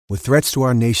With threats to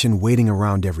our nation waiting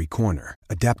around every corner,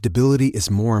 adaptability is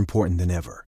more important than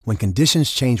ever. When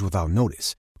conditions change without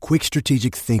notice, quick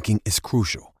strategic thinking is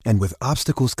crucial. And with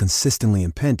obstacles consistently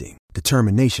impending,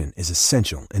 determination is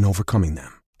essential in overcoming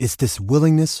them. It's this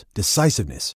willingness,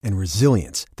 decisiveness, and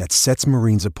resilience that sets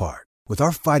Marines apart. With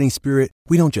our fighting spirit,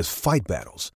 we don't just fight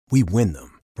battles, we win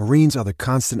them. Marines are the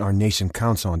constant our nation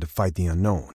counts on to fight the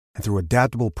unknown. And through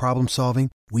adaptable problem solving,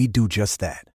 we do just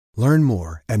that. Learn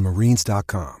more at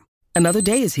marines.com. Another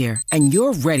day is here, and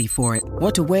you're ready for it.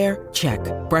 What to wear? Check.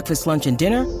 Breakfast, lunch, and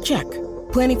dinner? Check.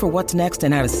 Planning for what's next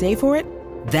and how to save for it?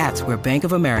 That's where Bank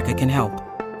of America can help.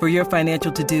 For your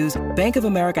financial to-dos, Bank of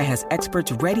America has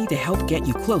experts ready to help get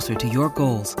you closer to your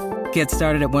goals. Get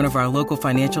started at one of our local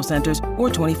financial centers or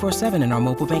 24/7 in our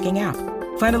mobile banking app.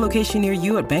 Find a location near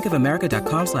you at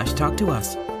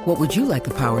bankofamerica.com/talktous. What would you like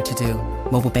the power to do?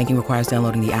 Mobile banking requires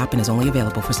downloading the app and is only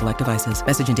available for select devices.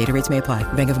 Message and data rates may apply.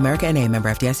 Bank of America N.A., member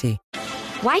FDIC.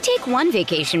 Why take one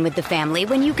vacation with the family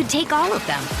when you could take all of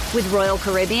them? With Royal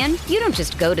Caribbean, you don't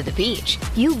just go to the beach.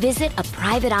 You visit a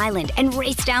private island and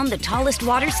race down the tallest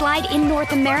water slide in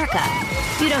North America.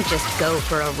 You don't just go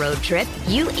for a road trip.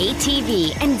 You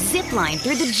ATV and zip line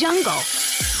through the jungle.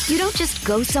 You don't just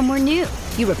go somewhere new.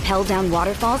 You rappel down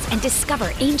waterfalls and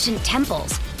discover ancient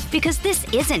temples. Because this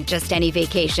isn't just any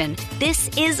vacation. This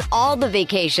is all the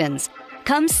vacations.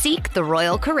 Come seek the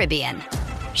Royal Caribbean.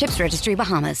 Ships Registry,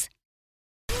 Bahamas.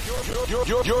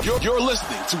 You're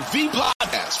listening to the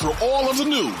podcast for all of the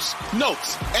news,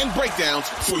 notes, and breakdowns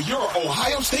for your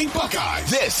Ohio State Buckeyes.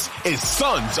 This is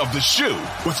Sons of the Shoe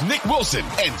with Nick Wilson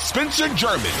and Spencer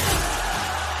German.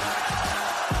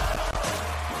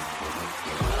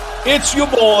 It's your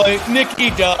boy,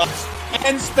 Nicky Dubs,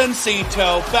 and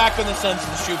Spencito, back on the Sons of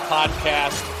the Shoe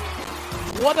podcast.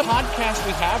 What a podcast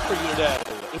we have for you today.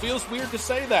 It feels weird to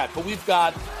say that, but we've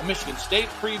got a Michigan State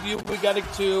preview we got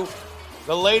to.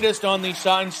 The latest on the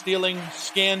sign-stealing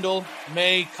scandal.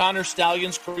 May Connor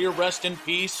Stallion's career rest in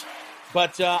peace.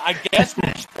 But I guess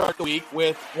we'll start the week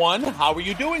with one. How are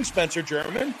you doing, Spencer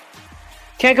German?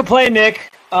 Can't complain,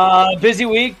 Nick. Busy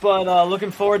week, but looking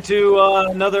forward to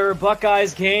another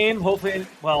Buckeyes game. Hopefully,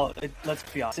 let's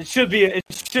be honest. It should be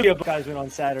a Buckeyes win on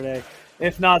Saturday.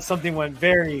 If not, something went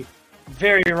very,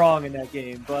 very wrong in that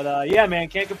game. But yeah, man,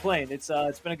 can't complain. It's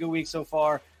been a good week so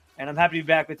far. And I'm happy to be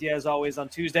back with you, as always, on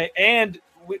Tuesday. And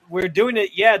we're doing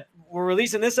it, we're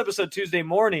releasing this episode Tuesday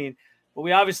morning, but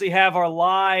we obviously have our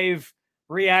live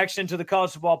reaction to the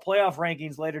college football playoff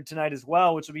rankings later tonight as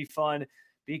well, which will be fun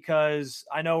because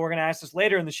I know we're going to ask this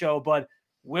later in the show, but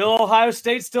will Ohio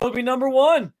State still be number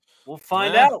one? We'll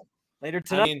find out later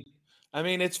tonight. I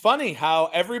mean, it's funny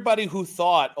how everybody who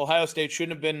thought Ohio State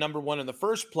shouldn't have been number one in the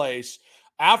first place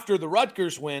after the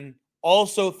Rutgers win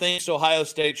also thinks Ohio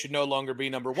State should no longer be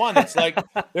number one. It's like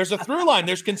there's a through line.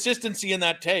 There's consistency in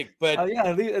that take. But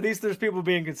at least there's people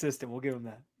being consistent. We'll give them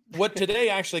that. What today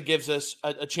actually gives us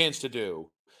a chance to do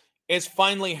is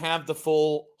finally have the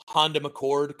full Honda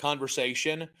McCord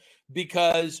conversation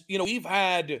because, we've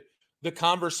had the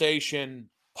conversation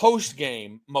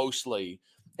post-game mostly.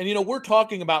 And, we're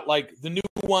talking about, the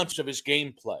nuance of his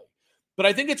gameplay. But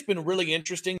I think it's been really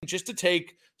interesting just to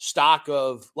take stock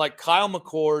of Kyle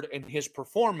McCord and his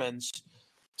performance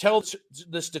tells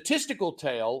the statistical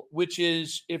tale, which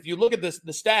is, if you look at the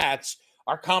stats,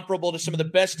 are comparable to some of the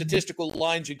best statistical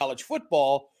lines in college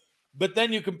football. But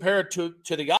then you compare it to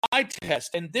the eye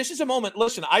test. And this is a moment.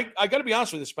 Listen, I got to be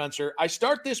honest with you, Spencer. I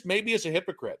start this maybe as a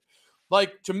hypocrite.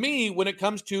 To me, when it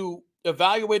comes to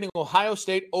evaluating Ohio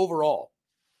State overall,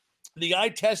 the eye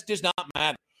test does not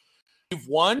matter. You've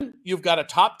won. You've got a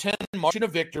top 10 margin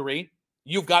of victory.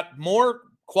 You've got more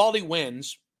quality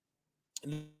wins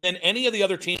than any of the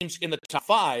other teams in the top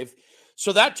five.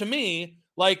 So that, to me,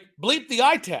 bleep the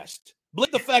eye test.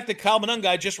 Bleep the fact that Kyle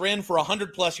Monangai just ran for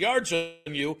 100-plus yards on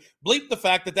you. Bleep the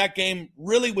fact that game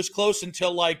really was close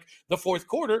until, the fourth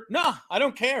quarter. Nah, I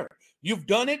don't care. You've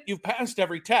done it. You've passed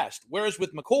every test. Whereas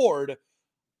with McCord,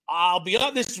 I'll be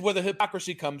honest, this is where the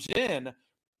hypocrisy comes in.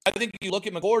 I think you look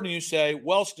at McCord and you say,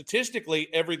 well, statistically,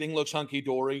 everything looks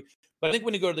hunky-dory. But I think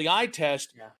when you go to the eye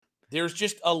test, there's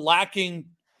just a lacking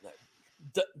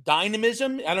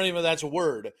dynamism. I don't even know if that's a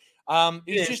word.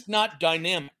 It's just not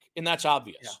dynamic, and that's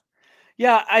obvious.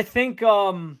 Yeah, I think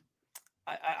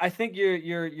I think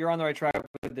you're on the right track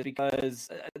with it because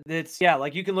it's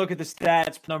you can look at the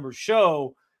stats numbers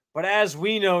show, but as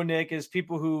we know, Nick, as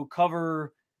people who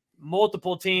cover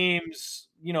multiple teams,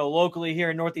 locally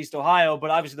here in Northeast Ohio,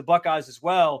 but obviously the Buckeyes as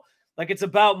well. It's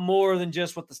about more than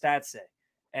just what the stats say.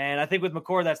 And I think with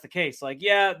McCord, that's the case.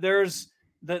 There's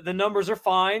the numbers are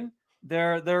fine.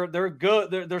 They're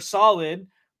good. They're solid,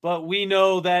 but we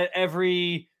know that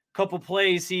every couple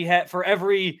plays he had for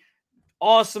every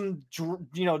awesome,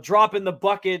 drop in the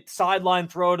bucket sideline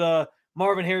throw to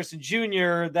Marvin Harrison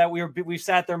Jr. that we've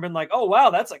sat there and been like, oh wow,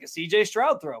 that's like a CJ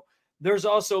Stroud throw. There's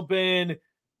also been,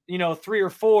 3 or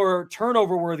 4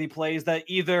 turnover worthy plays that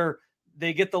either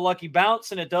they get the lucky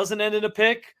bounce and it doesn't end in a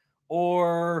pick,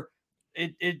 or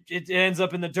it ends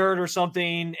up in the dirt or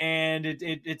something and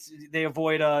they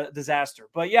avoid a disaster.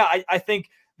 But yeah, I think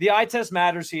the eye test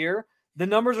matters here. The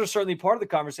numbers are certainly part of the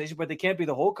conversation, but they can't be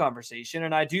the whole conversation.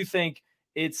 And I do think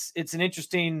it's an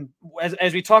interesting,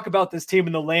 as we talk about this team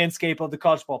in the landscape of the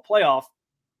college football playoff,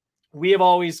 we have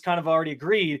always kind of already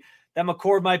agreed that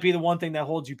McCord might be the one thing that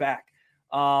holds you back.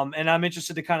 And I'm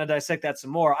interested to kind of dissect that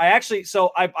some more. I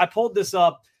pulled this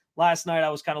up last night. I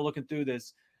was kind of looking through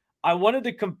this. I wanted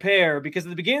to compare because at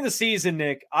the beginning of the season,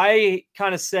 Nick, I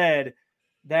kind of said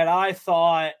that I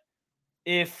thought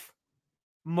if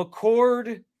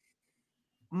McCord,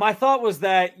 my thought was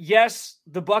that, yes,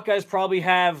 the Buckeyes probably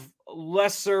have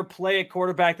lesser play at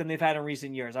quarterback than they've had in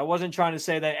recent years. I wasn't trying to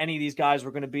say that any of these guys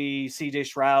were going to be CJ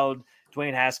Stroud,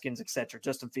 Dwayne Haskins, etc.,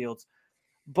 Justin Fields.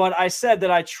 But I said that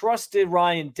I trusted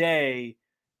Ryan Day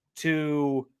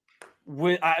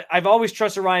I've always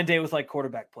trusted Ryan Day with like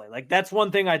quarterback play. Like that's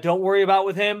one thing I don't worry about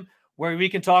with him, where we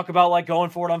can talk about like going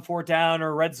for it on 4th down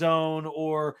or red zone,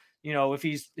 or, if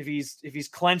he's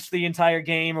clenched the entire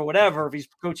game or whatever, if he's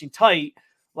coaching tight,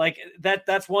 like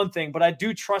that's one thing. But I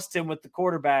do trust him with the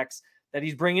quarterbacks that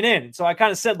he's bringing in. And so I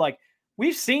kind of said, like,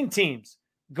 we've seen teams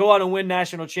go out and win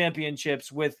national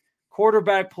championships with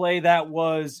quarterback play that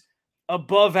was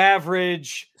above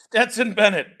average. Stetson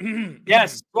Bennett.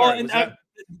 Yes. Well, Sorry,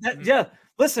 yeah.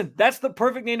 Listen, that's the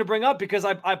perfect name to bring up because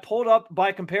I pulled up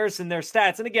by comparison their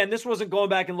stats. And again, this wasn't going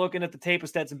back and looking at the tape of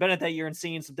Stetson Bennett that year and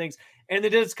seeing some things. And it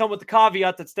does come with the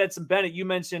caveat that Stetson Bennett, you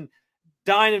mentioned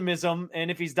dynamism,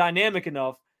 and if he's dynamic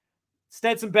enough,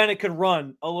 Stetson Bennett could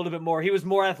run a little bit more. He was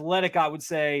more athletic, I would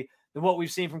say, than what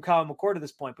we've seen from Kyle McCord at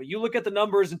this point. But you look at the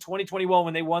numbers in 2021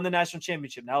 when they won the national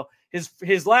championship. Now,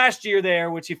 his last year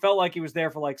there, which he felt like he was there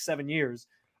for like 7 years,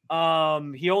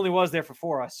 he only was there for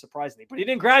 4, surprisingly. But he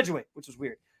didn't graduate, which was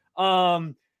weird.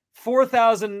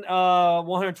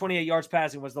 4,128 yards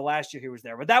passing was the last year he was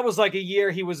there. But that was like a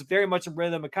year he was very much in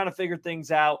rhythm and kind of figured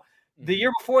things out. The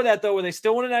year before that, though, where they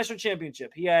still won a national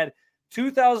championship, he had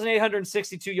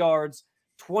 2,862 yards,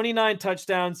 29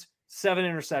 touchdowns, 7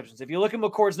 interceptions. If you look at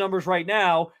McCord's numbers right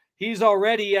now, he's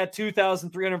already at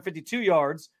 2,352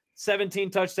 yards,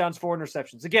 17 touchdowns, 4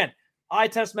 interceptions. Again, eye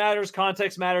test matters,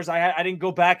 context matters. I didn't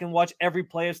go back and watch every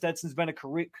play of Stetson's Bennett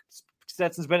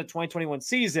 2021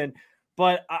 season,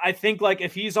 but I think like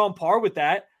if he's on par with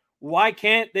that, why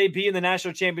can't they be in the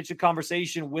national championship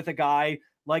conversation with a guy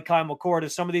like Kyle McCord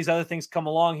if some of these other things come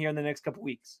along here in the next couple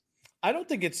weeks? I don't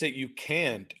think it's that you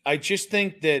can't. I just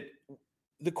think that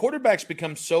the quarterbacks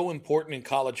become so important in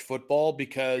college football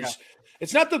because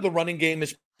it's not that the running game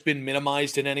has been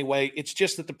minimized in any way. It's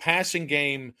just that the passing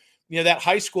game, that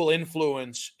high school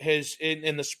influence has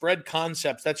in the spread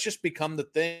concepts, that's just become the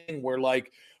thing where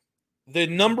like the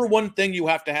number one thing you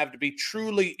have to be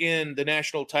truly in the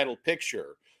national title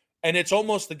picture, and it's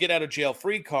almost the get out of jail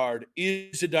free card,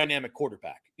 is a dynamic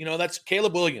quarterback. That's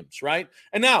Caleb Williams, right?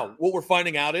 And now what we're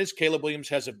finding out is Caleb Williams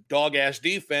has a dog-ass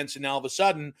defense, and now all of a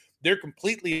sudden they're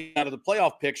completely out of the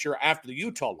playoff picture after the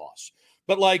Utah loss.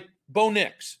 But like Bo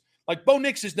Nix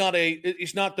is not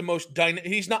the most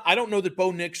dynamic. I don't know that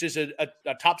Bo Nix is a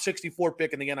top 64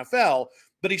 pick in the NFL,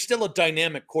 but he's still a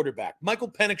dynamic quarterback.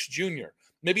 Michael Penix Jr.,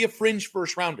 maybe a fringe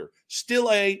first rounder,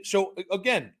 so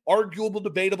again, arguable,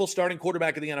 debatable starting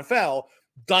quarterback in the NFL,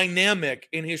 dynamic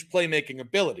in his playmaking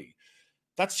ability.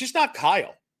 That's just not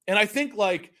Kyle. And I think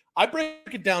like I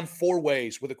break it down 4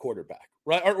 ways with a quarterback,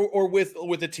 right? Or with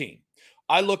a team.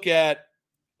 I look at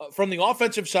from the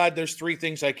offensive side, there's 3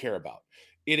 things I care about.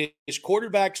 It is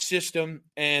quarterback, system,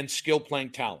 and skill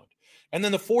playing talent. And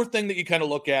then the 4th thing that you kind of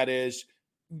look at is,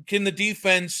 can the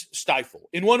defense stifle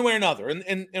in one way or another?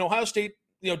 And Ohio State,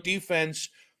 defense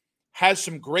has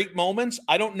some great moments.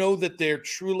 I don't know that they're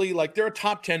truly like they're a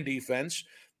top 10 defense,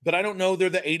 but I don't know they're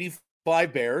the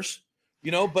 85 Bears,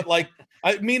 but like,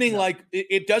 meaning like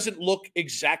it doesn't look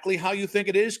exactly how you think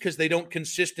it is because they don't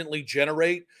consistently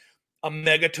generate a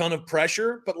megaton of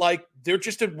pressure, but like they're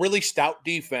just a really stout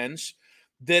defense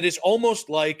that is almost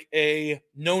like a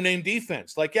no-name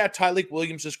defense. Like, yeah, Tyleik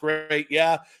Williams is great.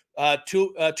 Yeah,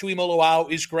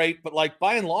 Tuimoloau is great, but like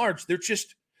by and large, they're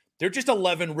just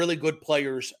 11 really good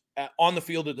players on the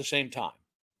field at the same time.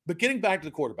 But getting back to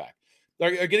the quarterback, or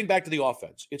getting back to the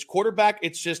offense, it's quarterback,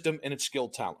 it's system, and it's skill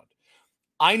talent.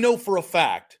 I know for a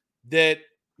fact that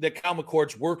Kyle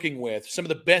McCord's working with some of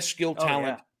the best skill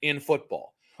talent in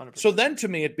football. 100%. So then to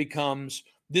me, it becomes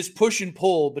this push and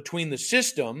pull between the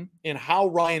system and how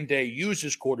Ryan Day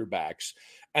uses quarterbacks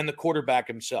and the quarterback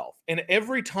himself. And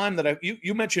every time that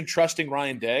you mentioned trusting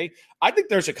Ryan Day, I think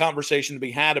there's a conversation to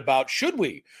be had about should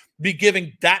we be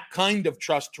giving that kind of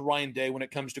trust to Ryan Day when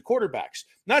it comes to quarterbacks?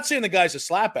 Not saying the guy's a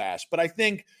slap ass, but I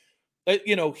think that,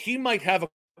 he might have a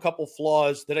couple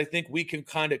flaws that I think we can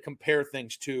kind of compare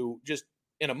things to just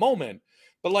in a moment.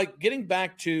 But like getting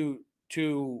back to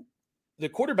the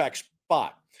quarterback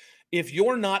spot, if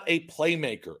you're not a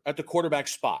playmaker at the quarterback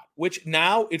spot, which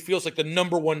now it feels like the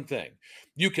number one thing,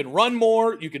 you can run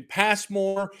more, you can pass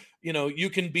more, you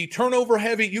can be turnover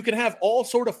heavy, you can have all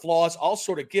sort of flaws, all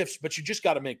sort of gifts, but you just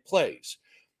got to make plays.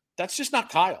 That's just not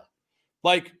Kyle.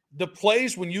 Like the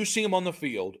plays when you see him on the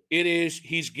field,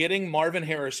 he's getting Marvin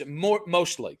Harrison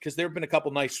mostly because there have been a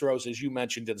couple nice throws, as you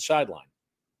mentioned, to the sideline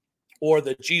or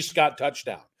the G. Scott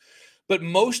touchdown. But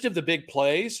most of the big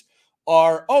plays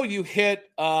are, you hit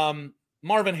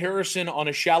Marvin Harrison on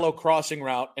a shallow crossing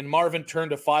route, and Marvin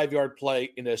turned a 5-yard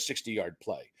play into a 60-yard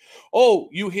play. Oh,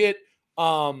 you hit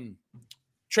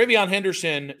TreVeyon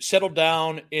Henderson settled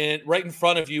down right in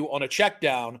front of you on a check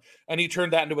down, and he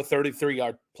turned that into a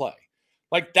 33-yard play.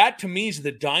 Like that to me is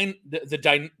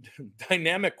the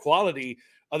dynamic quality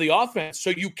of the offense.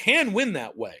 So you can win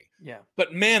that way. Yeah.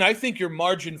 But man, I think your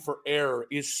margin for error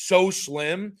is so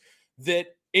slim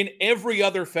that in every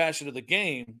other facet of the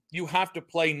game, you have to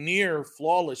play near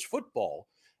flawless football.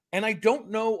 And I don't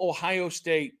know Ohio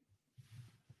State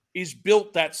is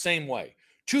built that same way.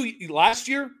 Last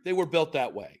year, they were built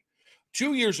that way.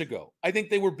 2 years ago, I think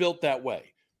they were built that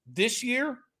way. This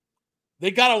year,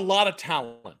 they got a lot of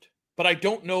talent, but I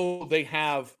don't know they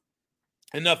have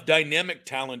enough dynamic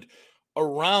talent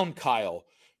around Kyle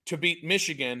to beat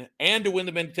Michigan and to win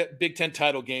the Big Ten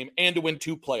title game and to win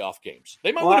 2 playoff games.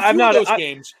 They might win a few of those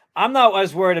games. I'm not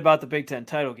as worried about the Big Ten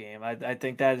title game. I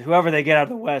think that whoever they get out of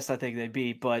the West, I think they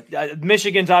beat. But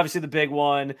Michigan's obviously the big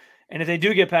one. And if they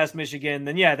do get past Michigan,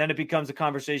 then it becomes a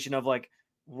conversation of like,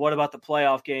 what about the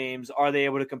playoff games? Are they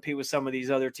able to compete with some of these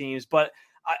other teams? But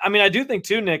I do think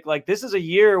too, Nick, like this is a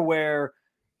year where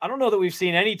I don't know that we've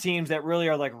seen any teams that really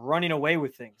are like running away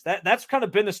with things. That's kind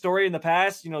of been the story in the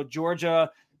past.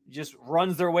 Georgia just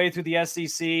runs their way through the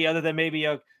SEC, other than maybe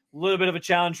a little bit of a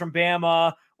challenge from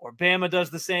Bama, or Bama does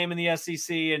the same in the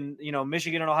SEC. And,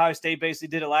 Michigan and Ohio State basically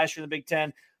did it last year in the Big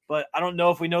Ten. But I don't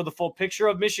know if we know the full picture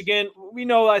of Michigan. We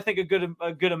know, I think, a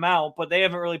good amount, but they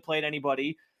haven't really played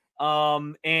anybody.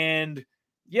 I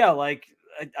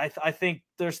think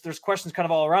there's questions kind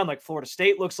of all around. Like Florida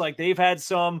State looks like they've had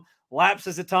some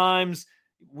lapses at times.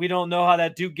 We don't know how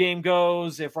that Duke game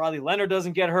goes. If Riley Leonard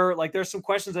doesn't get hurt, like there's some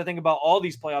questions I think about all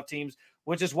these playoff teams,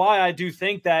 which is why I do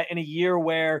think that in a year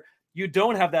where you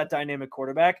don't have that dynamic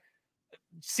quarterback,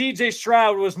 CJ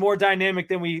Stroud was more dynamic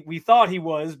than we thought he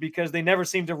was, because they never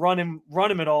seemed to run him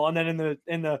at all. And then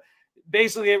in the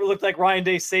basically it looked like Ryan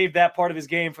Day saved that part of his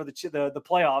game for the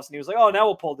playoffs, and he was like, oh, now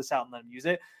we'll pull this out and let him use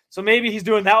it. So maybe he's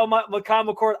doing that with Kyle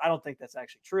McCord. I don't think that's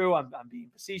actually true. I'm being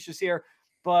facetious here,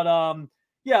 but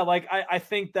I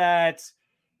think that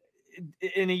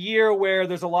in a year where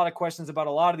there's a lot of questions about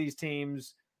a lot of these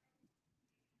teams,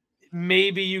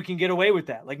 maybe you can get away with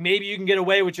that. Like maybe you can get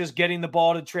away with just getting the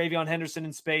ball to TreVeyon Henderson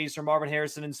in space or Marvin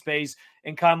Harrison in space,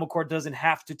 and Kyle McCord doesn't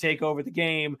have to take over the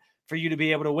game for you to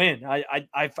be able to win.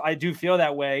 I do feel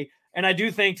that way. And I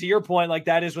do think, to your point, like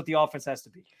that is what the offense has to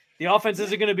be. The offense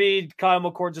isn't going to be Kyle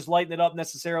McCord just lighting it up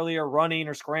necessarily, or running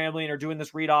or scrambling or doing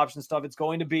this read option stuff. It's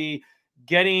going to be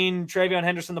getting TreVeyon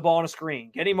Henderson the ball on a screen,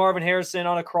 getting Marvin Harrison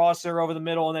on a crosser over the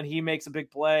middle, and then he makes a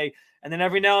big play. And then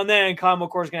every now and then, Kyle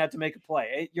McCord is going to have to make a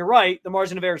play. You're right, the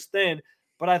margin of error is thin,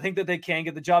 but I think that they can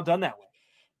get the job done that way.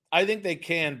 I think they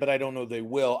can, but I don't know they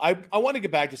will. I want to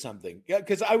get back to something,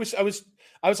 because I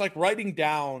was like writing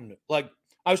down, like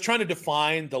I was trying to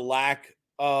define the lack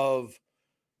of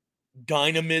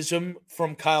dynamism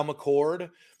from Kyle McCord,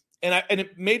 and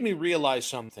it made me realize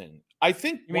something. I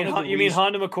think you mean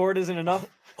Honda McCord isn't enough?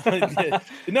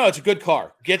 No, it's a good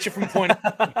car. Gets you from point A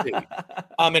to point B.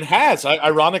 It has,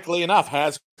 ironically enough,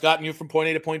 has gotten you from point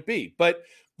A to point B. But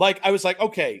like, I was like,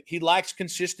 okay, he lacks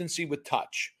consistency with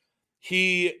touch.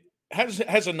 He has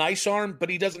a nice arm,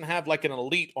 but he doesn't have like an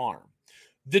elite arm.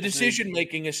 The decision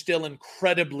making is still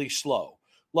incredibly slow.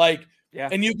 Like,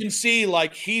 and you can see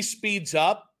like he speeds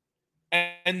up,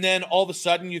 and then all of a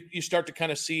sudden you start to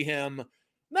kind of see him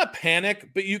not panic,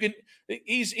 but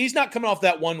he's not coming off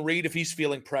that one read if he's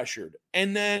feeling pressured.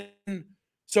 And then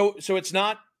so it's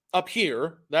not up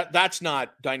here. That's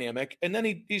not dynamic. And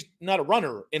then he's not a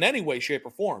runner in any way, shape,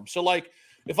 or form. So like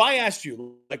if I asked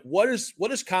you, like, what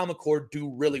does Kyle McCord do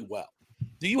really well?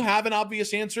 Do you have an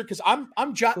obvious answer? Because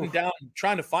I'm jotting down,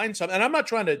 trying to find something, and I'm not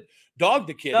trying to dog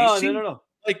the kid. No.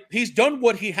 Like he's done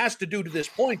what he has to do to this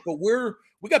point, but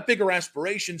we got bigger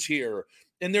aspirations here.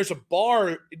 And there's a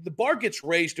bar. The bar gets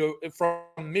raised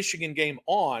from Michigan game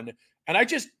on, and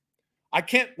I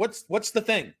can't. What's the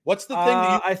thing? What's the thing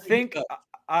that you I think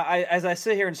I as I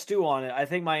sit here and stew on it, I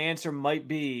think my answer might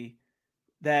be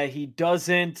that he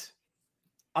doesn't.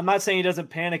 I'm not saying he doesn't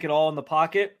panic at all in the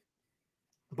pocket,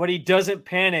 but he doesn't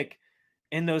panic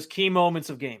in those key moments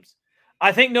of games.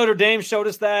 I think Notre Dame showed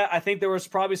us that. I think there was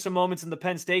probably some moments in the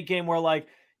Penn State game where like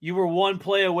you were one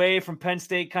play away from Penn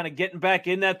State kind of getting back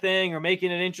in that thing or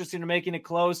making it interesting or making it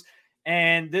close.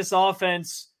 And this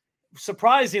offense,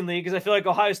 surprisingly, because I feel like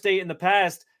Ohio State in the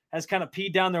past has kind of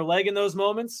peed down their leg in those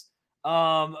moments.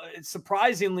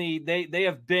 Surprisingly, they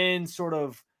have been sort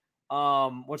of,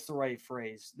 what's the right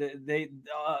phrase?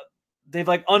 They've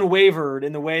like unwavered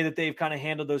in the way that they've kind of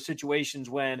handled those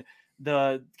situations when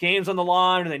the game's on the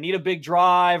line or they need a big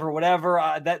drive or whatever.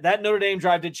 That Notre Dame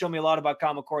drive did show me a lot about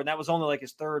Kyle McCord, and that was only like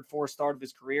his third, fourth start of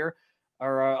his career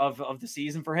or of the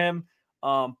season for him.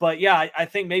 But yeah, I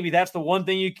think maybe that's the one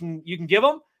thing you can give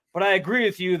him. But I agree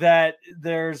with you that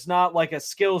there's not like a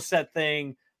skill set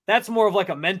thing. That's more of like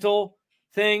a mental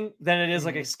thing than it is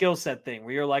like a skill set thing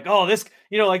where you're like, oh, this,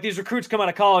 like these recruits come out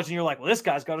of college and you're like, well, this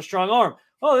guy's got a strong arm.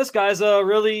 Oh, this guy's a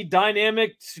really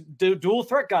dynamic dual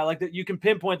threat guy. Like that, you can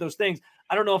pinpoint those things.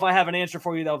 I don't know if I have an answer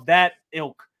for you though, of that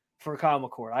ilk for Kyle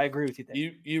McCord. I agree with you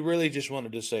there. You really just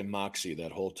wanted to say moxie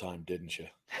that whole time, didn't you?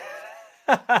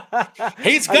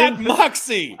 He's got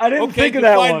moxie. I didn't think of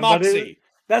that one. Moxie.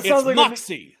 That sounds like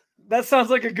moxie. That sounds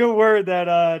like a good word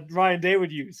that Ryan Day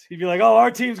would use. He'd be like, "Oh,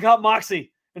 our team's got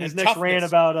moxie." In his next rant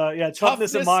about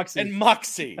toughness and moxie. And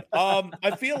moxie.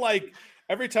 I feel like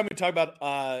every time we talk about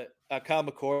Kyle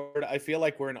McCord, I feel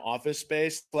like we're in Office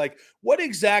Space. Like, what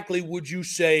exactly would you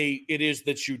say it is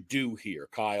that you do here,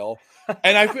 Kyle?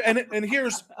 And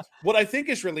here's what I think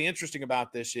is really interesting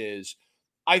about this is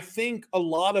I think a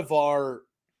lot of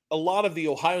the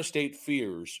Ohio State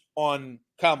fears on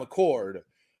Kyle McCord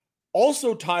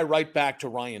also tie right back to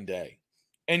Ryan Day.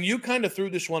 And you kind of threw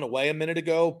this one away a minute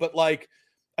ago, but like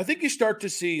I think you start to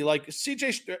see like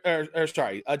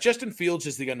Justin Fields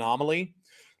is the anomaly.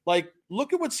 Like,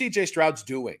 look at what CJ Stroud's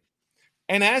doing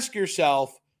and ask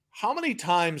yourself, how many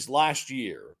times last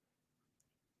year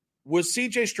was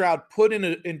CJ Stroud put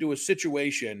into a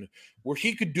situation where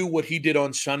he could do what he did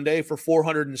on Sunday for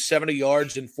 470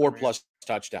 yards and 4+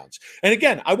 touchdowns? And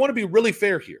again, I want to be really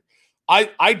fair here.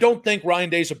 I don't think Ryan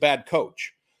Day's a bad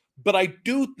coach, but I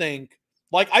do think,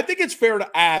 I think it's fair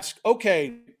to ask,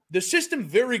 okay, the system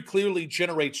very clearly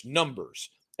generates numbers,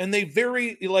 and they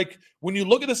when you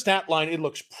look at the stat line, it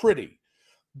looks pretty.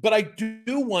 But I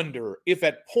do wonder if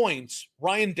at points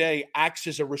Ryan Day acts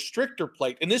as a restrictor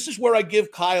plate, and this is where I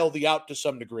give Kyle the out to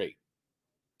some degree.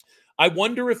 I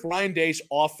wonder if Ryan Day's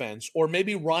offense, or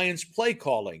maybe Ryan's play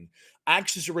calling,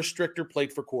 acts as a restrictor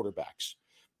plate for quarterbacks,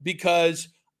 because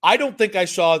I don't think I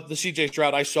saw the CJ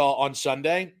Stroud I saw on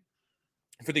Sunday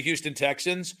for the Houston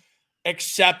Texans,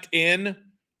 except in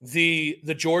the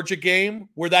Georgia game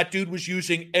where that dude was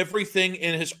using everything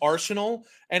in his arsenal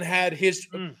and had his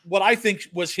what I think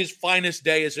was his finest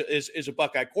day as a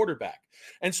Buckeye quarterback.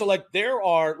 And so there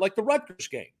are the Rutgers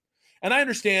game. And I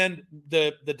understand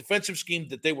the defensive scheme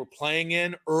that they were playing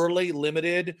in early,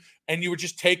 limited, and you were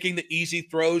just taking the easy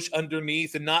throws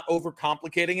underneath and not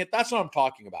overcomplicating it. That's what I'm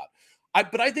talking about.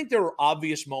 But I think there are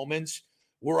obvious moments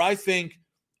where I think,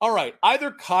 all right,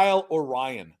 either Kyle or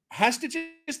Ryan has to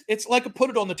it's like a put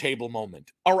it on the table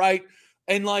moment. All right.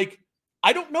 And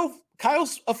I don't know if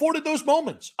Kyle's afforded those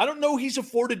moments. I don't know he's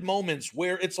afforded moments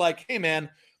where it's like, hey man,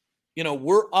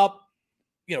 we're up,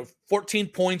 14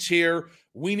 points here.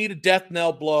 We need a death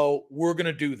knell blow. We're going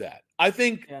to do that. I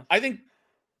think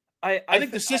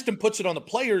the system puts it on the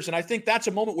players, and I think that's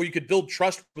a moment where you could build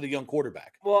trust with a young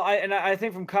quarterback. Well, I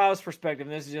think from Kyle's perspective,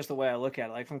 and this is just the way I look at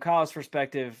it, from Kyle's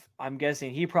perspective, I'm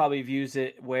guessing he probably views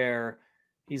it where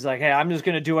he's like, hey, I'm just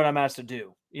going to do what I'm asked to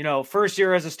do. First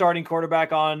year as a starting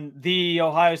quarterback on the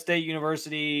Ohio State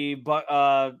University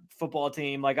football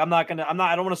team. I don't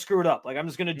want to screw it up. I'm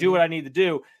just going to do what I need to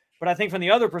do. But I think from the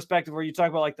other perspective where you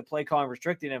talk about the play calling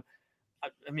restricting him,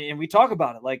 I mean, and we talk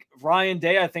about it, Ryan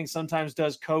Day, I think sometimes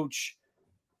does coach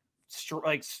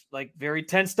very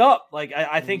tensed up.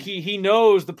 I think he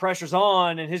knows the pressure's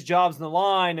on and his job's in the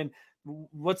line and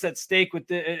what's at stake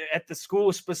at the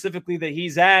school specifically that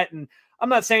he's at. And I'm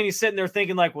not saying he's sitting there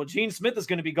thinking well, Gene Smith is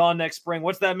going to be gone next spring.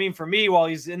 What's that mean for me while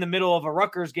he's in the middle of a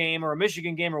Rutgers game or a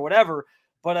Michigan game or whatever?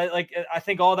 But I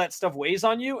think all that stuff weighs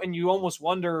on you, and you almost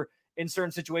wonder in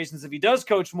certain situations if he does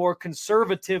coach more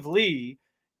conservatively,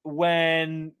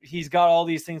 when he's got all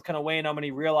these things kind of weighing on him and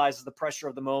he realizes the pressure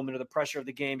of the moment or the pressure of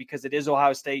the game because it is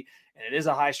Ohio State and it is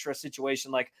a high stress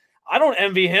situation. Like, I don't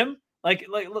envy him. Like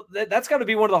look, that's got to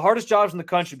be one of the hardest jobs in the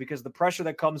country because the pressure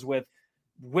that comes with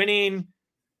winning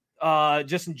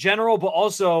just in general, but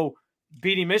also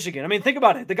beating Michigan. I mean, think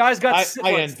about it. The guy's got.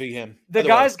 I envy him. The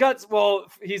guy's got. Well,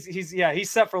 he's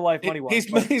set for life money wise.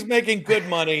 He's making good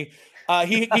money.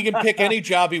 He can pick any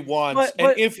job he wants,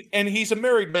 and he's a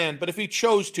married man. But if he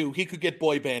chose to, he could get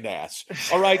boy band ass.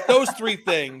 All right, those three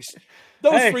things.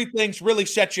 Three things really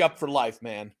set you up for life,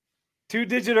 man.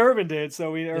 2-digit Urban did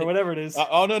or whatever it is.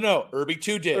 No, Irby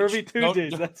 2 did. Irby 2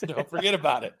 did. Don't forget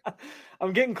about it.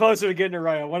 I'm getting closer to getting it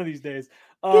right on one of these days.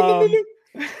 No,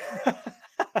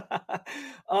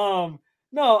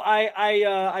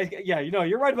 yeah,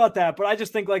 you're right about that. But I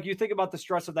just think you think about the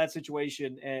stress of that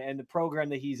situation and the program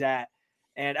that he's at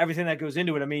and everything that goes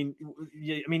into it. I mean,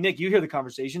 Nick, you hear the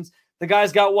conversations. The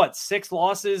guy's got 6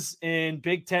 losses in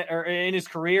Big Ten or in his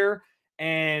career,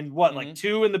 and like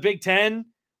 2 in the Big Ten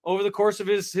over the course of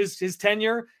his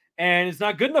tenure. And it's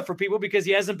not good enough for people because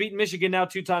he hasn't beaten Michigan now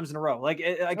 2 times in a row.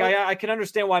 I can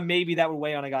understand why maybe that would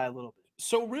weigh on a guy a little bit.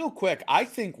 So real quick, I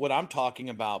think what I'm talking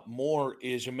about more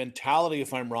is a mentality,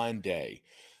 if I'm Ryan Day,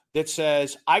 that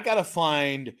says I got to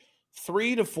find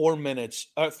 3 to 4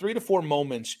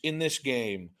 moments in this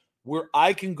game where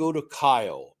I can go to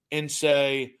Kyle and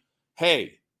say,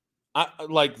 hey,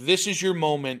 this is your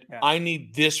moment. Yeah. I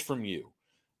need this from you.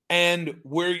 And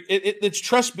where it's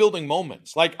trust building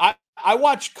moments. Like I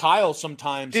watch Kyle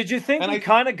sometimes. Did you think we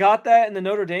kind of got that in the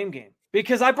Notre Dame game?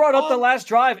 Because I brought up the last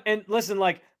drive and listen,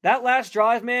 that last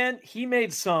drive, man, he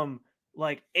made some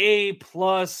A+,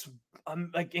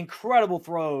 incredible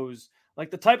throws,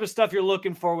 the type of stuff you're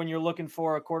looking for when you're looking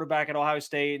for a quarterback at Ohio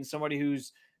State and somebody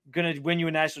who's going to win you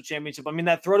a national championship. I mean,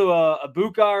 that throw to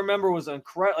Abuka, I remember, was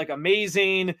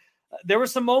amazing. There were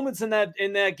some moments in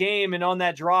that game and on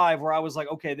that drive where I was like,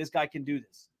 okay, this guy can do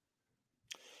this.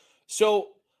 So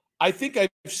I think I've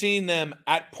seen them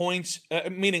at points,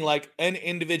 meaning an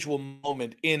individual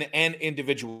moment in an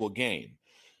individual game.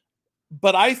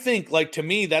 But I think, to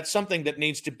me, that's something that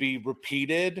needs to be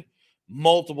repeated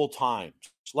multiple times.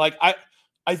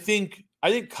 I think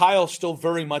Kyle's still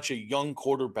very much a young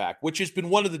quarterback, which has been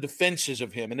one of the defenses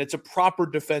of him, and it's a proper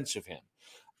defense of him.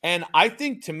 And I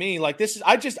think, to me,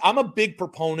 I'm a big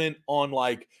proponent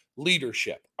on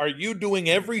leadership. Are you doing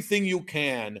everything you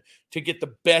can to get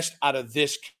the best out of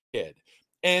this kid?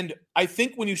 And I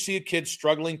think when you see a kid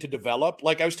struggling to develop,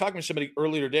 I was talking to somebody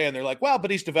earlier today, and they're like, well, but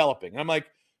he's developing. And I'm like,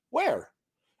 where?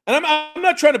 And I'm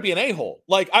not trying to be an a-hole.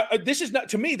 This is not,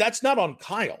 to me, that's not on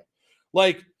Kyle.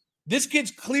 This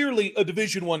kid's clearly a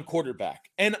Division I quarterback.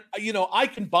 And, I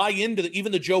can buy into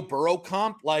even the Joe Burrow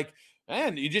comp.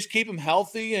 Man, you just keep him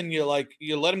healthy and you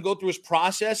let him go through his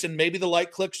process and maybe the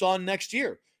light clicks on next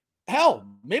year. Hell,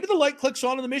 maybe the light clicks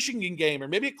on in the Michigan game, or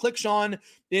maybe it clicks on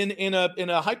in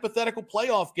a hypothetical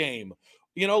playoff game.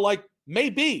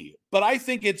 Maybe. But I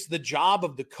think it's the job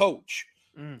of the coach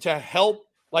to help,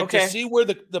 to see where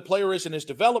the player is in his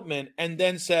development and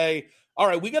then say, all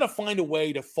right, we got to find a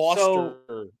way to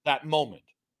foster that moment.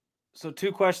 So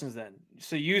 2 questions then.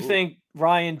 So you think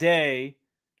Ryan Day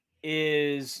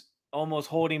is almost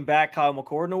holding back Kyle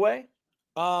McCord in a way?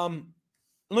 Let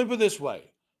me put it this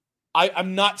way.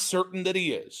 I'm not certain that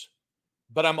he is,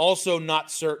 but I'm also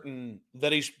not certain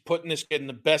that he's putting this kid in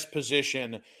the best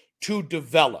position to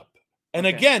develop. And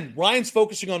again, Ryan's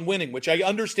focusing on winning, which I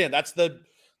understand. That's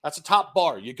a top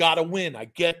bar. You got to win. I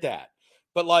get that.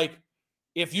 But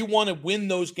if you want to win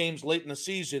those games late in the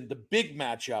season, the big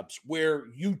matchups where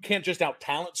you can't just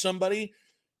out-talent somebody,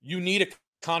 you need a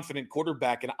confident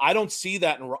quarterback. And I don't see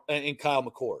that in Kyle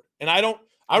McCord. And I don't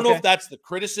know if that's the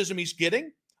criticism he's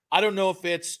getting. I don't know if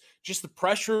it's just the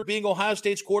pressure of being Ohio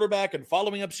State's quarterback and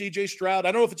following up C.J. Stroud.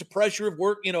 I don't know if it's a pressure of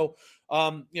work,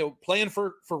 playing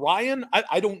for Ryan.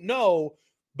 I don't know,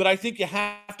 but I think you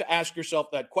have to ask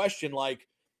yourself that question: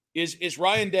 is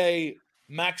Ryan Day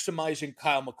maximizing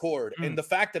Kyle McCord? And the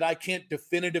fact that I can't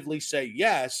definitively say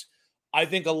yes, I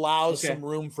think allows some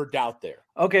room for doubt there.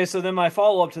 Okay, so then my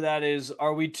follow-up to that is: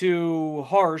 are we too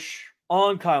harsh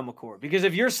on Kyle McCord? Because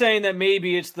if you're saying that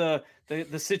maybe it's the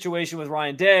situation with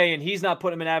Ryan Day and he's not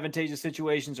putting him in advantageous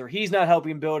situations or he's not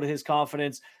helping build his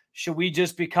confidence, should we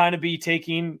just be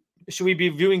should we be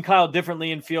viewing Kyle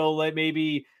differently and feel like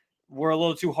maybe we're a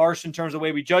little too harsh in terms of the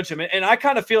way we judge him? And I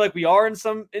kind of feel like we are in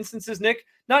some instances, Nick.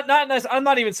 I'm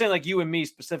not even saying you and me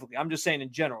specifically. I'm just saying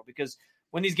in general, because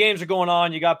when these games are going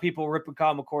on, you got people ripping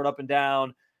Kyle McCord up and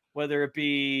down, whether it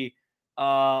be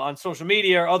on social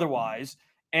media or otherwise.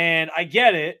 And I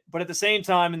get it, but at the same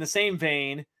time, in the same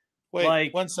vein,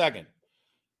 wait, 1 second.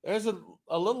 There's a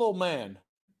little old man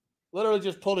literally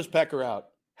just pulled his pecker out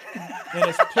and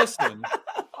is pissing.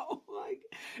 Oh my!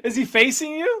 Is he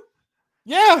facing you?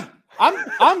 Yeah, I'm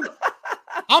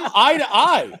eye to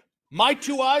eye. My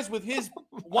two eyes with his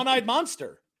one-eyed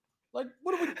monster. Like,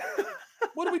 what are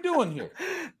we doing here?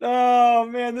 Oh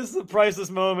man, this is a priceless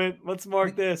moment. Let's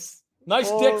mark this.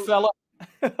 Nice dick, fella.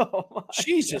 Oh,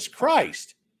 Jesus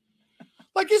Christ.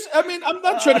 Like, I'm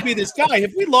not trying to be this guy.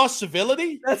 Have we lost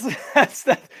civility?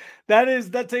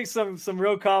 That takes some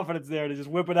real confidence there to just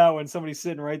whip it out when somebody's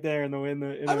sitting right there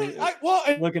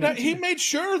he made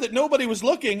sure that nobody was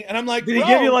looking, and I'm like, did he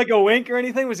give you like a wink or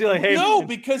anything? Was he like, hey? No,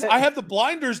 because I have the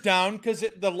blinders down because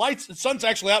the sun's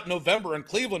actually out in November in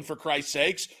Cleveland, for Christ's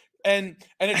sakes, and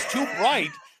it's too bright.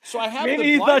 So I have maybe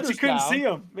the he blinders thought you couldn't down, see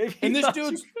him. Maybe and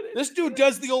this dude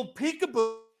does the old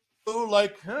peekaboo.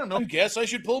 Like, I don't know, I guess I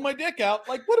should pull my dick out.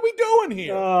 Like, what are we doing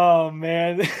here? Oh,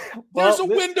 man. There's a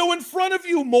window in front of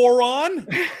you, moron.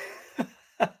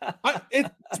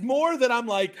 It's more that I'm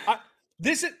like,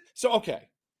 okay.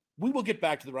 We will get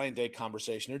back to the Ryan Day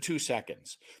conversation in 2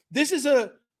 seconds.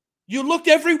 You looked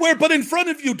everywhere but in front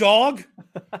of you, dog.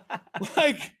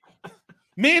 Like,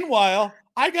 meanwhile,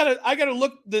 I gotta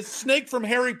look the snake from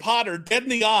Harry Potter dead in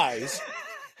the eyes.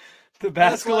 The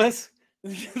basilisk?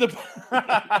 No,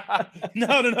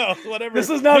 whatever. This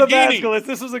was not a basilisk.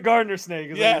 This was a gardener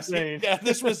snake. Yes, yeah.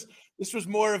 This was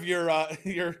more of your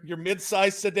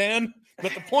mid-sized sedan.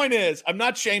 But the point is, I'm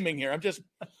not shaming here. I'm just,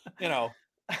 you know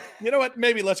what?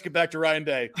 Maybe let's get back to Ryan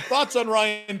Day. Thoughts on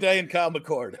Ryan Day and Kyle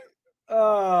McCord?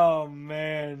 Oh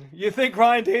man, you think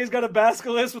Ryan Day's got a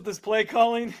basilisk with his play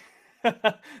calling?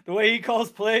 The way he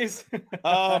calls plays?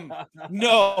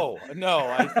 No.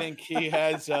 I think he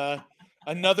has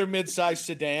another mid-sized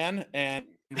sedan, and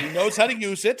he knows how to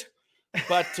use it,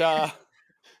 but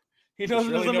he knows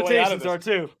what his limitations are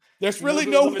too. There's really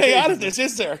no way out of this,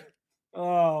 is there?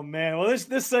 Oh man, well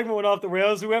this segment went off the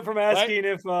rails. We went from asking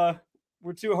if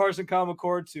we're too harsh on Kyle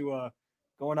McCord to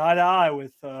going eye to eye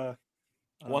with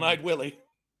One-Eyed Willie.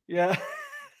 Yeah.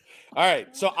 All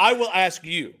right, so I will ask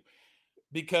you,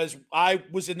 because I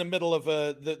was in the middle of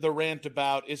the rant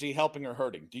about, is he helping or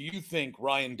hurting? Do you think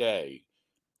Ryan Day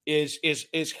is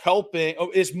helping,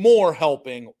 is more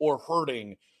helping or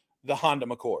hurting the Honda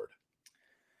Accord?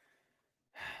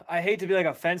 I hate to be like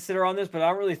a fence sitter on this, but I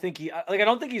don't really think I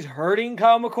don't think he's hurting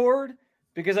Kyle McCord,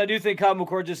 because I do think Kyle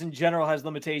McCord just in general has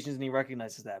limitations and he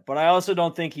recognizes that. But I also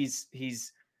don't think he's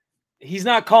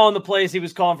not calling the plays he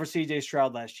was calling for CJ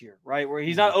Stroud last year, right? Where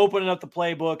he's not opening up the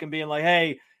playbook and being like,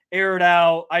 hey, air it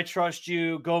out. I trust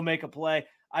you. Go make a play.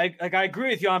 I agree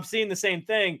with you. I'm seeing the same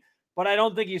thing, but I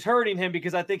don't think he's hurting him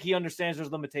because I think he understands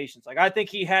there's limitations. Like, I think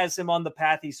he has him on the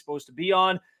path he's supposed to be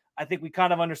on. I think we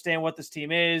kind of understand what this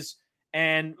team is.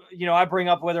 And, I bring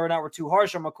up whether or not we're too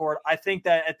harsh on McCord. I think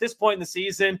that at this point in the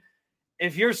season,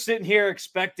 if you're sitting here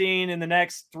expecting in the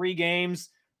next 3 games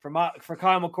for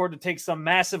Kyle McCord to take some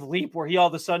massive leap where he all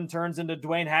of a sudden turns into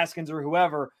Dwayne Haskins or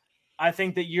whoever, I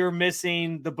think that you're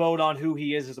missing the boat on who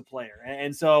he is as a player.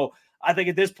 And so I think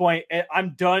at this point,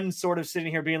 I'm done sort of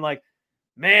sitting here being like,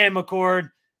 man,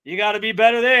 McCord, you got to be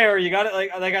better there. You got to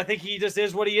like I think he just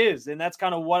is what he is. And that's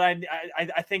kind of what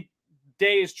I think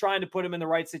Day is trying to put him in the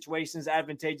right situations,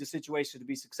 advantageous situations to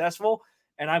be successful.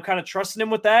 And I'm kind of trusting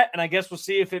him with that. And I guess we'll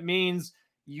see if it means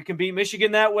you can beat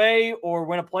Michigan that way or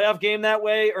win a playoff game that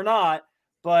way or not.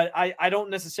 But I don't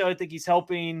necessarily think he's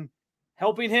helping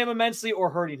him immensely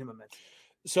or hurting him immensely.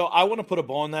 So I want to put a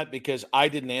bow on that because I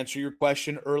didn't answer your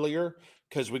question earlier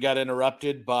because we got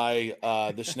interrupted by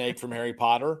the snake from Harry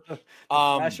Potter.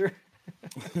 Sure.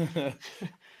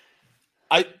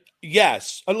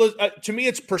 Yes. To me,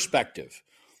 it's perspective.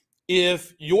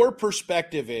 If your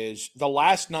perspective is the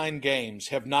last 9 games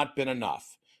have not been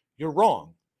enough, you're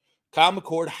wrong. Kyle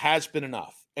McCord has been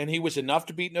enough, and he was enough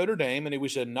to beat Notre Dame, and he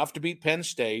was enough to beat Penn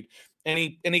State, and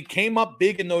he came up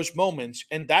big in those moments,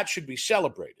 and that should be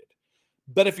celebrated.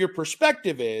 But if your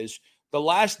perspective is the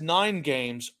last 9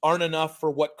 games aren't enough for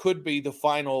what could be the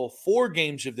final 4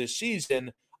 games of this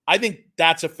season, I think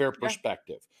that's a fair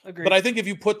perspective. Agreed. But I think if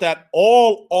you put that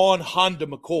all on Honda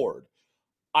McCord,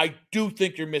 I do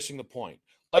think you're missing the point.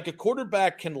 Like, a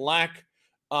quarterback can lack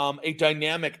a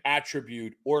dynamic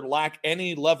attribute or lack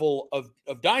any level of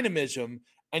dynamism,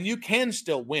 and you can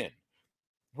still win,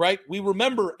 right? We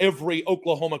remember every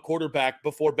Oklahoma quarterback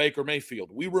before Baker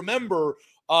Mayfield. We remember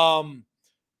Matt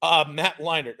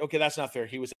Leinart. Okay, that's not fair.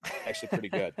 He was actually pretty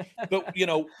good. But,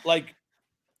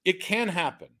 it can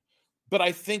happen. But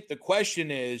I think the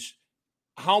question is,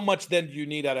 how much then do you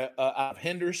need out of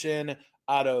Henderson,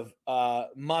 out of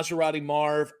Maserati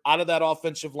Marv, out of that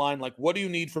offensive line? Like, what do you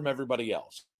need from everybody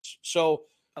else? So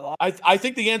I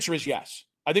think the answer is yes.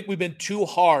 I think we've been too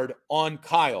hard on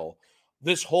Kyle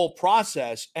this whole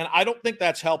process, and I don't think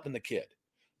that's helping the kid.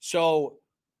 So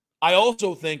I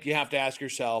also think you have to ask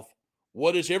yourself,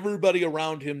 what is everybody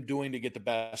around him doing to get the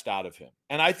best out of him?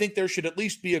 And I think there should at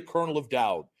least be a kernel of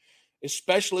doubt,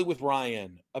 especially with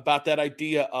Ryan, about that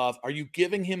idea of, are you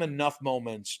giving him enough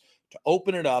moments to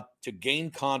open it up, to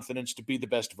gain confidence, to be the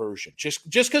best version? Just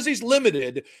because he's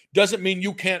limited doesn't mean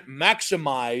you can't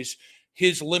maximize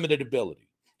his limited ability.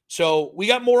 So we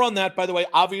got more on that, by the way.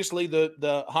 Obviously,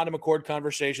 the Honda McCord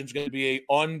conversation is going to be an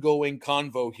ongoing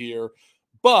convo here.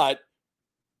 But,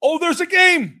 there's a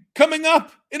game coming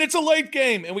up, and it's a late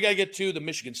game. And we got to get to the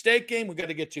Michigan State game. We got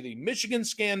to get to the Michigan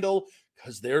scandal,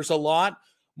 because there's a lot.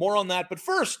 More on that. But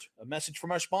first, a message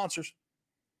from our sponsors.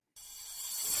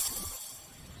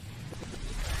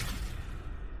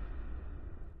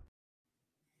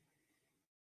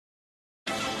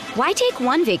 Why take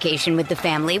one vacation with the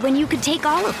family when you could take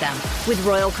all of them? With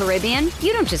Royal Caribbean,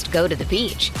 you don't just go to the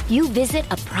beach. You visit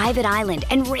a private island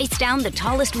and race down the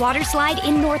tallest water slide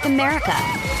in North America.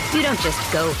 You don't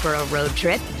just go for a road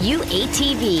trip. You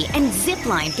ATV and zip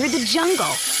line through the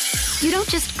jungle. You don't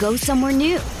just go somewhere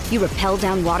new. You rappel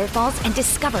down waterfalls and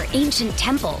discover ancient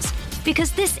temples.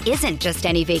 Because this isn't just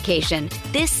any vacation.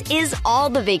 This is all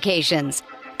the vacations.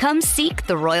 Come seek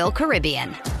the Royal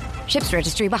Caribbean. Ships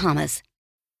Registry, Bahamas.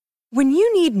 When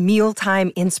you need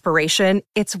mealtime inspiration,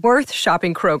 it's worth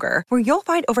shopping Kroger, where you'll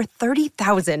find over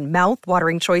 30,000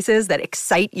 mouth-watering choices that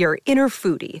excite your inner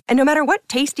foodie. And no matter what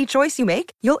tasty choice you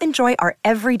make, you'll enjoy our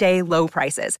everyday low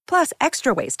prices, plus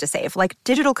extra ways to save, like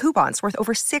digital coupons worth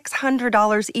over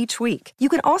 $600 each week. You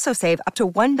can also save up to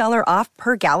 $1 off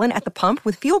per gallon at the pump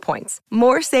with fuel points.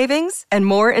 More savings and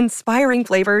more inspiring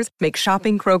flavors make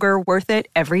shopping Kroger worth it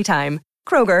every time.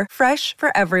 Kroger, fresh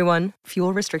for everyone.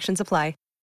 Fuel restrictions apply.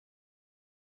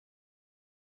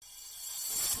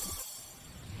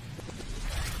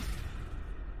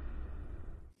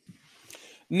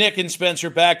 Nick and Spencer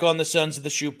back on the Sons of the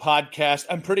Shoe podcast.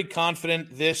 I'm pretty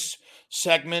confident this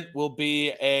segment will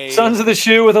be a Sons of the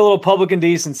Shoe with a little public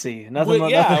indecency. Nothing.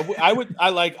 Nothing.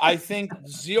 I think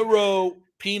zero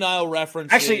penile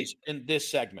references actually, in this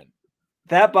segment.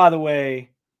 That, by the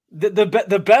way,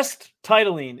 the best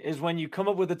titling is when you come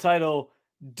up with a title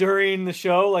during the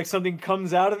show, like something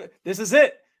comes out of it. This is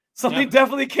it. Something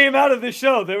definitely came out of this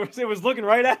show. It was looking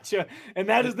right at you, and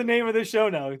that is the name of the show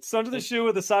now. It's Sons of the Shoe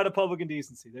with a side of public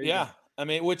indecency. There you go. I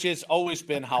mean, which has always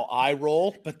been how I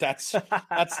roll, but that's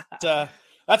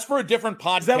for a different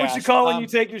podcast. Is that what you call when you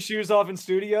take your shoes off in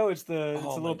studio? It's a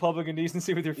little public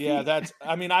indecency with your feet. Yeah,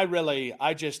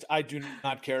 I do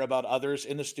not care about others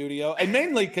in the studio, and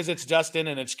mainly because it's Dustin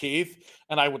and it's Keith,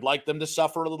 and I would like them to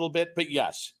suffer a little bit. But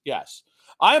yes.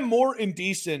 I am more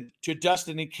indecent to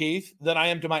Dustin and Keith than I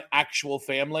am to my actual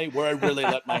family, where I really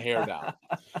let my hair down.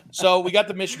 So we got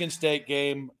the Michigan State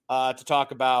game to talk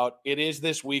about. It is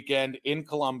this weekend in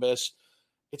Columbus.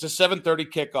 It's a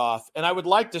 7:30 kickoff, and I would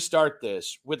like to start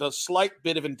this with a slight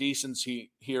bit of indecency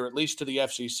here, at least to the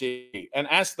FCC, and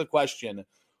ask the question,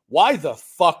 why the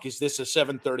fuck is this a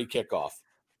 7:30 kickoff?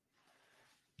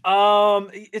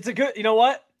 It's a good – you know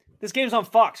what? This game's on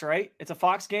Fox, right? It's a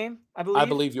Fox game, I believe? I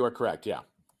believe you are correct, yeah.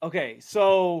 Okay,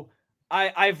 so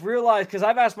I've realized, because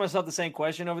I've asked myself the same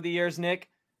question over the years, Nick,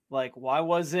 like why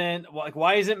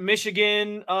isn't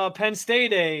Michigan Penn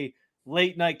State a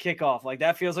late night kickoff? Like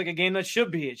that feels like a game that should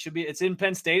be. It's in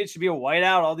Penn State. It should be a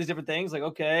whiteout. All these different things. Like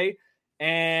okay,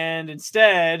 and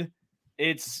instead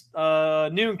it's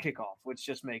a noon kickoff, which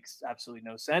just makes absolutely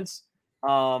no sense.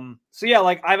 So yeah,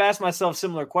 like I've asked myself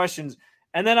similar questions,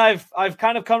 and then I've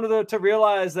kind of come to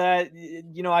realize that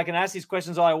I can ask these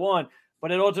questions all I want.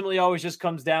 But it ultimately always just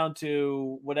comes down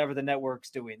to whatever the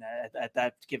network's doing at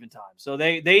that given time. So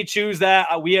they choose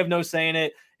that. We have no say in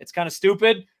it. It's kind of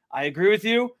stupid. I agree with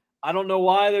you. I don't know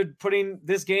why they're putting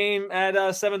this game at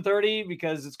 7:30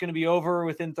 because it's going to be over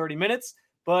within 30 minutes.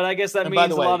 But I guess that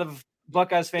means a lot of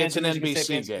Buckeyes fans and NBC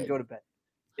fans can go to bed.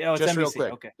 Yeah, it's just NBC. Real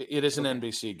quick. Okay. It is an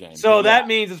NBC game. So that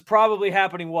means it's probably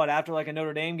happening after like a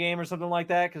Notre Dame game or something like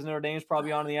that, because Notre Dame's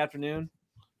probably on in the afternoon.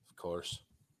 Of course.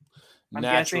 I'm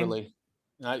Naturally. Guessing.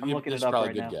 I'm looking it's it up probably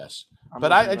right a good now. guess.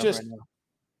 But I just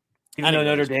even though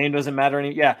Notre Dame doesn't matter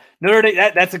any. Yeah, Notre Dame.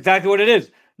 That's exactly what it is.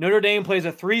 Notre Dame plays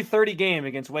a 3:30 game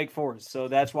against Wake Forest, so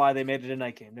that's why they made it a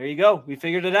night game. There you go. We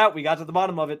figured it out. We got to the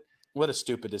bottom of it. What a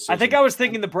stupid decision. I think I was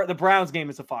thinking the Browns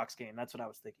game is a Fox game. That's what I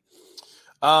was thinking.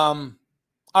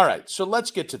 All right, so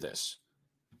let's get to this.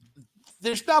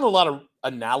 There's not a lot of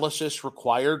analysis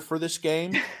required for this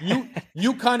game.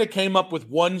 You kind of came up with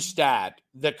one stat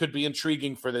that could be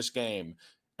intriguing for this game,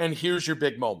 and here's your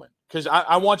big moment, because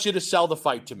I want you to sell the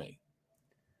fight to me.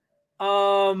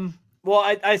 Well,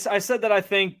 I said that I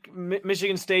think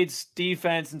Michigan State's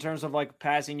defense in terms of like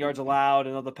passing yards allowed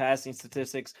and other passing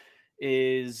statistics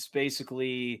is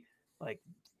basically like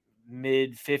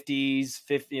mid 50s,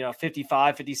 50,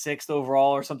 55, 56th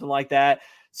overall or something like that.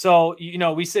 So,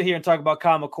 we sit here and talk about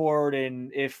Kyle McCord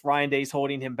and if Ryan Day's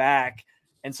holding him back.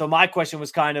 And so my question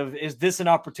was kind of, is this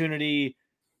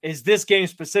game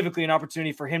specifically an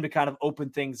opportunity for him to kind of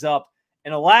open things up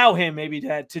and allow him maybe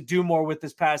to do more with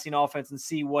this passing offense and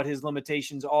see what his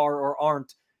limitations are or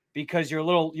aren't, because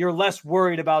you're less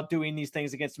worried about doing these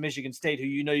things against Michigan State, who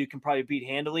you can probably beat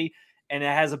handily, and it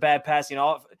has a bad passing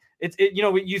off.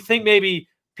 You think maybe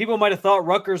people might have thought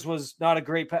Rutgers was not a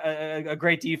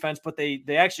great defense, but they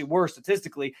actually were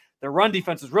statistically. Their run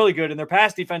defense was really good, and their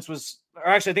pass defense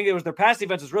I think it was their pass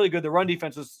defense was really good. Their run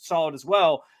defense was solid as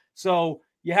well. So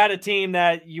you had a team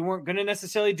that you weren't going to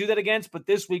necessarily do that against, but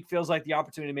this week feels like the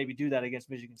opportunity to maybe do that against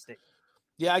Michigan State.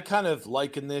 Yeah, I kind of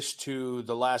liken this to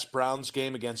the last Browns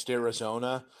game against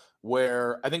Arizona,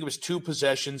 where I think it was 2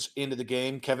 possessions into the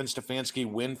game. Kevin Stefanski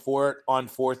win for it on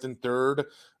 4th and 3rd,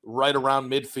 right around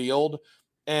midfield.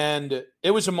 And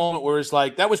it was a moment where it's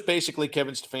like, that was basically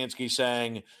Kevin Stefanski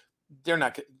saying,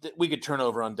 we could turn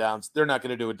over on downs. They're not going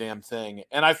to do a damn thing.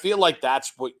 And I feel like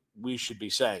that's what we should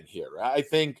be saying here. I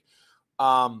think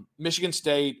Michigan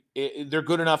State, they're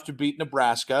good enough to beat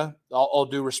Nebraska. All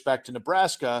due respect to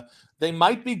Nebraska. They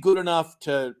might be good enough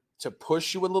to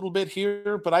push you a little bit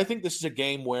here, but I think this is a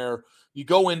game where you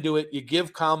go into it, you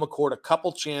give Kyle McCord a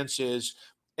couple chances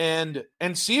and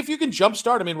see if you can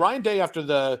jumpstart. I mean, Ryan Day, after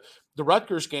the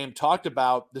Rutgers game, talked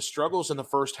about the struggles in the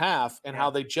first half and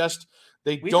how they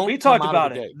don't. We talked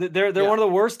about it. They're one of the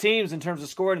worst teams in terms of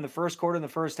scoring in the first quarter and the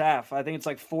first half. I think it's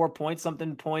like 4 points in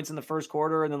the first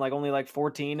quarter, and then like only like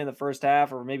 14 in the first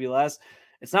half, or maybe less.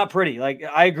 It's not pretty. Like,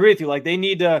 I agree with you. Like, they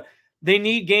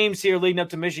need games here leading up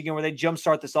to Michigan where they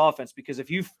jumpstart this offense, because if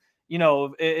you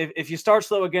start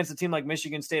slow against a team like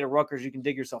Michigan State or Rutgers, you can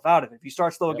dig yourself out of it. If you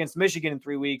start slow against Michigan in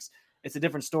 3 weeks, it's a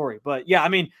different story. But yeah, I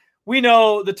mean, we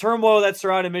know the turmoil that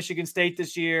surrounded Michigan State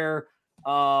this year,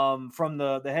 from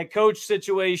the head coach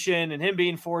situation and him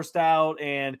being forced out,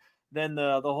 and then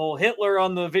the whole Hitler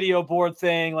on the video board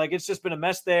thing. Like, it's just been a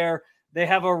mess there. They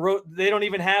don't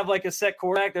even have like a set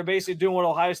quarterback. They're basically doing what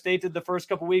Ohio State did the first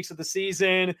couple weeks of the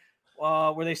season,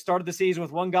 where they started the season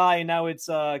with one guy, and now it's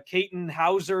Caton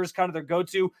Hauser is kind of their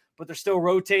go-to, but they're still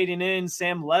rotating in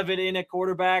Sam Levitt in at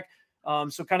quarterback.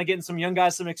 So kind of getting some young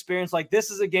guys some experience. Like,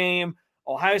 this is a game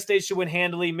Ohio State should win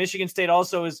handily. Michigan State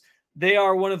also they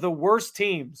are one of the worst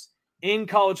teams in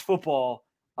college football.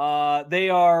 They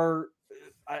are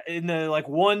in the like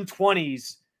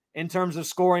 120s in terms of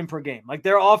scoring per game. Like,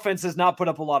 their offense has not put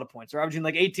up a lot of points. They're averaging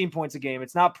like 18 points a game.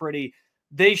 It's not pretty.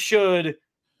 They should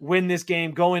win this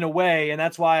game going away. And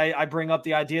that's why I bring up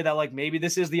the idea that like maybe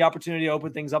this is the opportunity to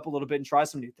open things up a little bit and try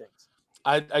some new things.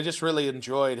 I just really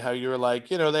enjoyed how you were like,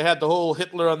 they had the whole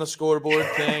Hitler on the scoreboard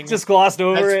thing. Just glossed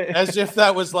over it. As if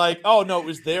that was like, oh, no, it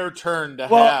was their turn to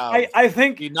have I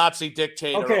think the Nazi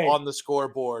dictator on the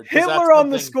scoreboard. Hitler on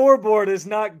the scoreboard is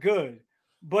not good.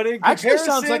 But in comparison, actually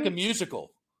sounds like a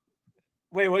musical.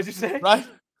 Wait, what did you say? Right?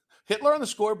 Hitler on the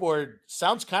scoreboard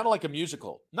sounds kind of like a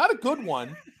musical. Not a good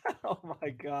one. Oh, my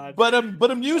God. But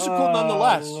a musical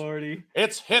nonetheless. Lordy.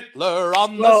 It's Hitler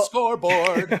on the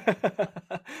scoreboard.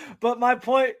 But my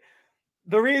point,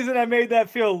 the reason I made that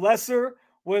feel lesser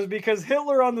was because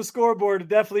Hitler on the scoreboard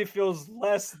definitely feels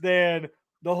less than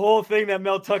the whole thing that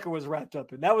Mel Tucker was wrapped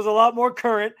up in. That was a lot more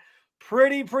current,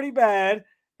 pretty bad.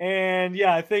 And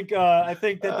yeah, I think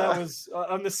that was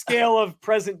on the scale of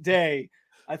present day.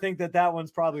 I think that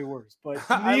one's probably worse, but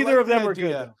neither of them are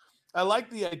good, though. I like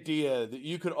the idea that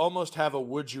you could almost have a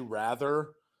would you rather.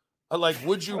 Like,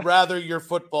 would you rather your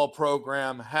football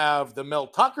program have the Mel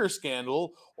Tucker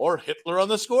scandal or Hitler on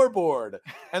the scoreboard?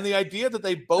 And the idea that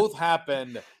they both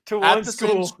happened at the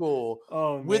same school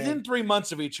within 3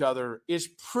 months of each other is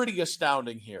pretty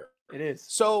astounding here. It is.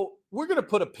 So we're going to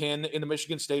put a pin in the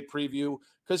Michigan State preview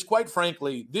because, quite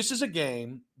frankly, this is a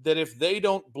game that if they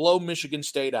don't blow Michigan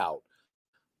State out,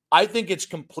 I think it's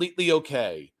completely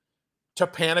okay to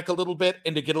panic a little bit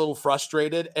and to get a little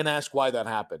frustrated and ask why that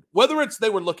happened. Whether it's they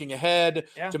were looking ahead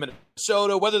to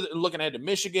Minnesota, whether they're looking ahead to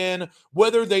Michigan,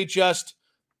 whether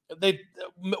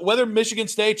Michigan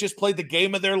State just played the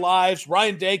game of their lives,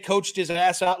 Ryan Day coached his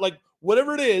ass out, like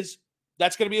whatever it is,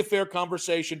 that's going to be a fair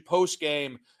conversation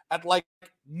post-game at like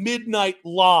midnight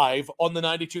live on the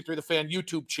 92.3 The Fan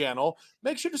YouTube channel.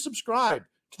 Make sure to subscribe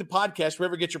to the podcast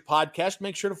wherever you get your podcast.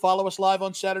 Make sure to follow us live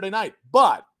on Saturday night.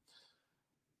 But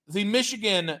the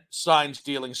Michigan sign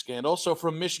stealing scandal, so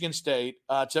from Michigan State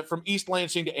from East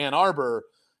Lansing to Ann Arbor,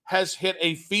 has hit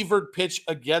a fevered pitch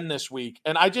again this week.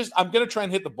 And I'm going to try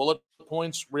and hit the bullet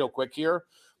points real quick here,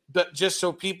 but just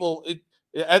so people,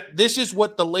 this is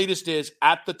what the latest is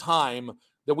at the time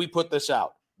that we put this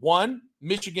out. One,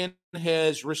 Michigan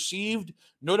has received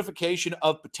notification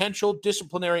of potential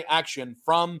disciplinary action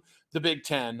from the Big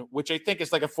Ten, which I think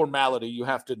is like a formality. You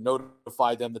have to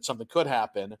notify them that something could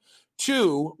happen.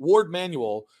 Two, Ward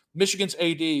Manuel, Michigan's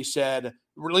AD,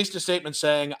 released a statement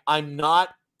saying, I'm not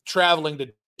traveling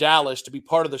to Dallas to be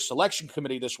part of the selection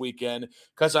committee this weekend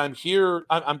because I'm here.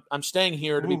 I'm staying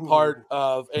here to be part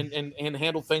of and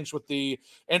handle things with the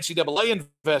NCAA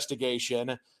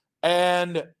investigation.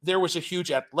 And there was a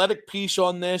huge athletic piece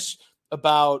on this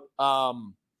about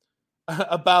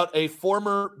a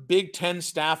former Big Ten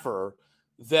staffer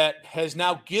that has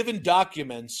now given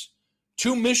documents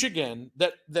to Michigan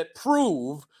that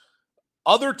prove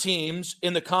other teams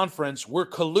in the conference were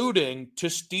colluding to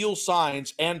steal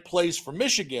signs and plays for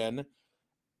Michigan.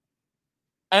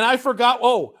 And I forgot,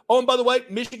 and by the way,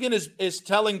 Michigan is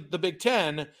telling the Big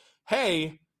Ten,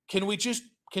 hey, can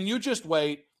you just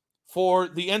wait for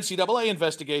the NCAA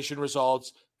investigation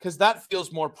results because that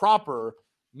feels more proper.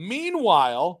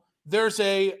 Meanwhile, there's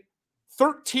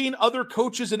 13 other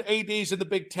coaches and ADs in the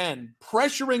Big Ten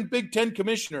pressuring Big Ten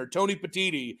Commissioner Tony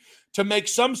Petitti to make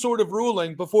some sort of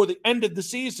ruling before the end of the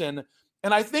season.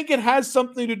 And I think it has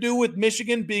something to do with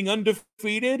Michigan being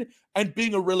undefeated and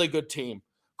being a really good team.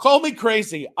 Call me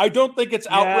crazy. I don't think it's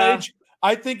outrage.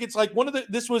 I think it's like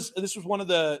this was one of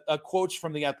the quotes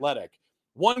from The Athletic.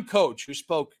 One coach who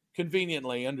spoke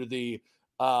conveniently under the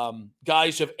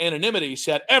guise of anonymity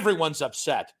said, everyone's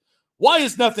upset. Why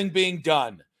is nothing being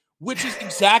done? Which is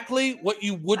exactly what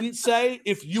you wouldn't say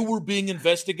if you were being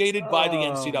investigated by the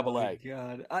NCAA. Oh my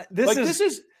God.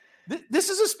 This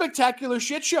is a spectacular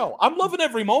shit show. I'm loving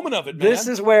every moment of it, man. This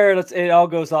is where it all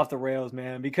goes off the rails,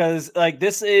 man, because like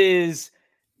this is,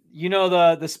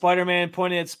 the Spider-Man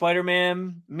pointing at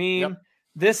Spider-Man meme. Yep.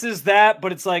 This is that,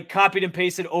 but it's like copied and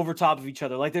pasted over top of each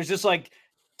other. Like there's just like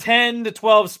 10 to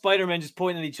 12 Spider-Men just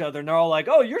pointing at each other, and they're all like,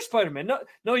 "Oh, you're Spider-Man.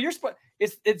 No, you're Spider."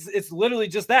 It's literally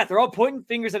just that. They're all pointing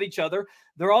fingers at each other.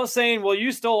 They're all saying, "Well,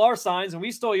 you stole our signs and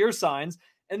we stole your signs."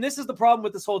 And this is the problem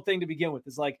with this whole thing to begin with.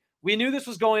 Is like we knew this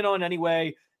was going on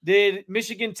anyway. Did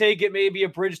Michigan take it maybe a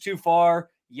bridge too far?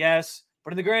 Yes,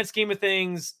 but in the grand scheme of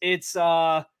things, it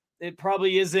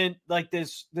probably isn't like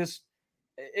this.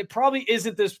 It probably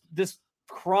isn't this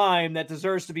crime that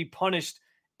deserves to be punished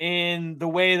in the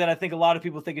way that I think a lot of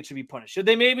people think it should be punished. Should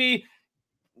they maybe,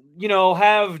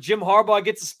 have Jim Harbaugh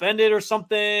get suspended or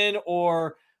something,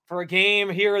 or for a game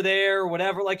here or there or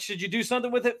whatever? Like, should you do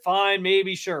something with it? Fine,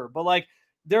 maybe, sure. But like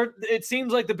it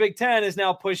seems like the Big Ten is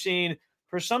now pushing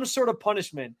for some sort of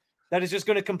punishment that is just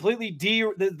going to completely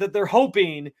that they're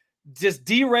hoping just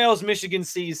derails Michigan's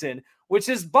season, which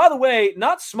is, by the way,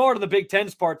 not smart on the Big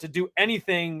Ten's part to do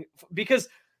anything, because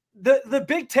the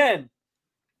Big Ten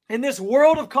in this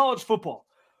world of college football,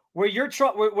 where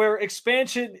where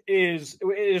expansion is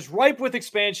ripe with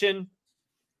expansion,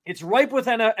 it's ripe with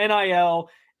NIL,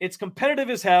 it's competitive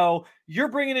as hell. You're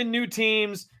bringing in new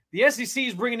teams. The SEC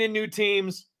is bringing in new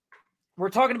teams. We're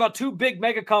talking about two big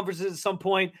mega conferences at some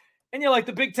point, and you're like,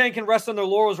 the Big Ten can rest on their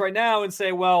laurels right now and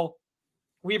say, well,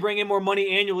 we bring in more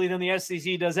money annually than the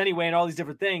SEC does anyway, and all these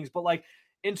different things. But like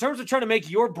in terms of trying to make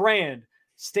your brand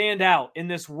stand out in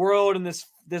this world and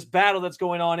this battle that's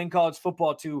going on in college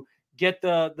football to get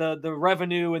the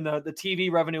revenue and the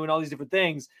TV revenue and all these different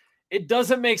things, it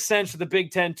doesn't make sense for the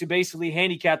Big Ten to basically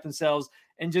handicap themselves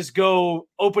and just go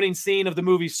opening scene of the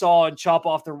movie Saw and chop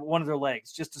off one of their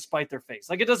legs just to spite their face.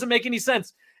 Like, it doesn't make any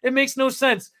sense. It makes no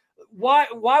sense. Why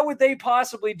would they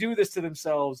possibly do this to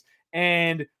themselves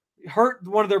and hurt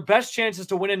one of their best chances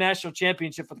to win a national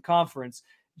championship for the conference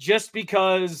just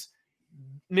because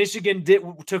Michigan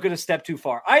took it a step too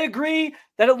far? I agree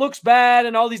that it looks bad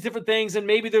and all these different things, and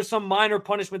maybe there's some minor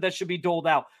punishment that should be doled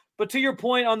out. But to your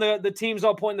point on the teams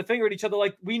all pointing the finger at each other,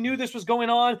 like, we knew this was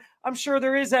going on. I'm sure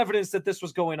there is evidence that this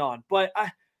was going on, but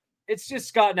it's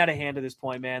just gotten out of hand at this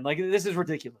point, man. Like, this is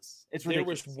ridiculous. It's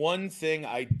ridiculous. There was one thing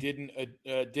I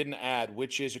didn't add,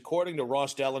 which is, according to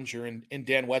Ross Dellinger and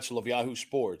Dan Wetzel of Yahoo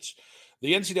Sports,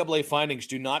 the NCAA findings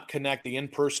do not connect the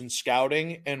in-person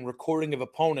scouting and recording of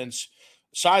opponents'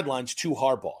 sidelines to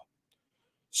Harbaugh.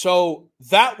 So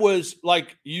that was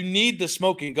like, you need the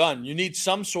smoking gun. You need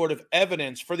some sort of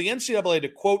evidence for the NCAA to,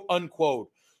 quote unquote,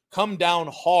 come down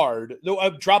hard. Though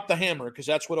I've dropped the hammer, because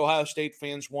that's what Ohio State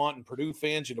fans want and Purdue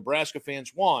fans and Nebraska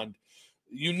fans want.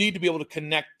 You need to be able to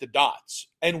connect the dots.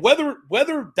 And whether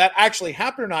that actually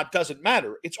happened or not doesn't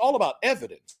matter. It's all about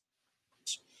evidence.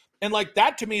 And like,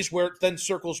 that to me is where it then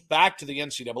circles back to the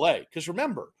NCAA. Because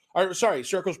remember,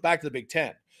 circles back to the Big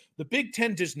Ten. The Big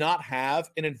Ten does not have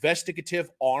an investigative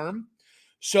arm.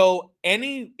 So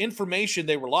any information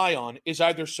they rely on is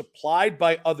either supplied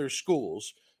by other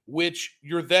schools, which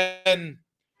you're then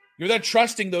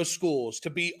trusting those schools to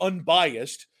be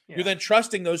unbiased. Yeah. You're then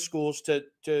trusting those schools to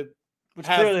which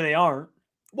clearly they aren't.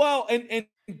 Well, and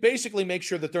basically make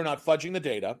sure that they're not fudging the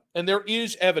data. And there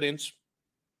is evidence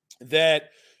that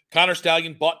Connor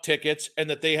Stallion bought tickets and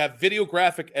that they have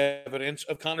videographic evidence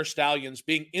of Connor Stallions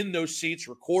being in those seats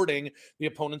recording the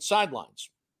opponent's sidelines.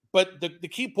 But the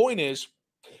key point is,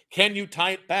 can you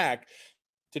tie it back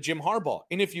to Jim Harbaugh?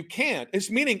 And if you can't,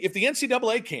 it's meaning if the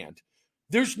NCAA can't,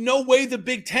 there's no way the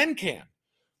Big Ten can.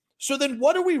 So then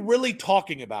what are we really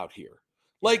talking about here?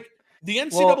 Like, the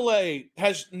NCAA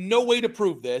has no way to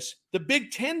prove this. The Big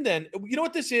Ten then, you know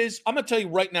what this is? I'm going to tell you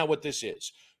right now what this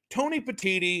is. Tony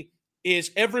Petitti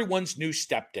is everyone's new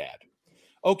stepdad.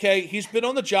 Okay, he's been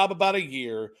on the job about a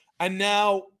year, and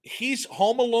now he's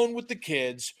home alone with the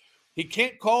kids. He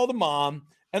can't call the mom,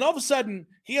 and all of a sudden,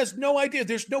 he has no idea.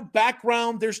 There's no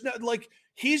background. There's no,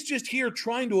 he's just here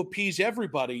trying to appease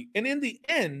everybody. And in the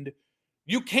end,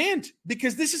 you can't,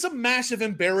 because this is a massive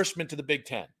embarrassment to the Big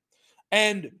Ten.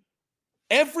 And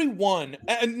everyone,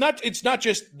 and it's not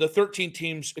just the 13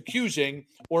 teams accusing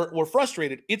or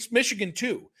frustrated, it's Michigan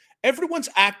too. Everyone's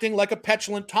acting like a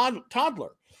petulant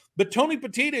toddler. But Tony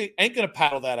Petitti ain't going to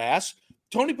paddle that ass.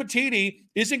 Tony Petitti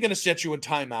isn't going to set you in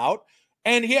timeout,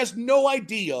 and he has no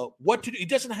idea what to do. He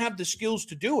doesn't have the skills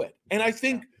to do it. And I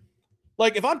think,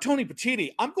 if I'm Tony Petitti,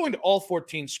 I'm going to all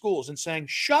 14 schools and saying,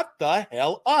 shut the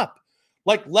hell up.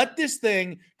 Let this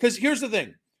thing, because here's the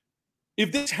thing.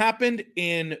 If this happened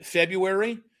in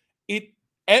February,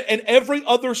 and every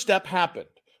other step happened,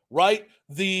 right?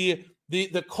 The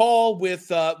call with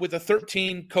the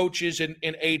 13 coaches and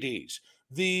ADs,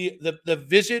 the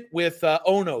visit with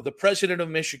Ono, the president of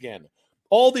Michigan,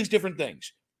 all these different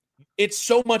things. It's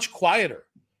so much quieter.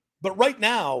 But right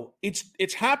now,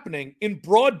 it's happening in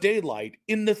broad daylight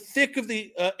in the thick of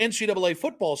the NCAA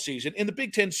football season, in the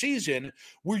Big Ten season,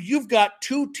 where you've got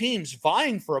two teams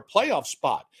vying for a playoff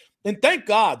spot. And thank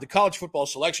God the College Football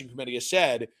Selection Committee has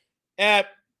said, that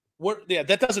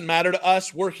doesn't matter to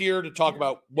us. We're here to talk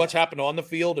about what's happened on the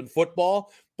field and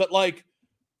football. But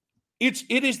it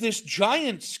is this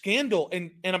giant scandal.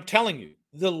 And I'm telling you,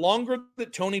 the longer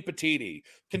that Tony Petitti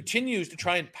continues to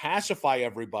try and pacify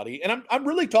everybody, and I'm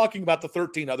really talking about the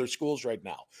 13 other schools right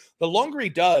now, the longer he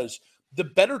does, the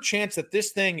better chance that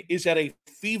this thing is at a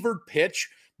fevered pitch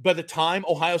by the time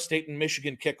Ohio State and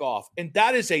Michigan kick off. And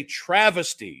that is a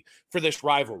travesty for this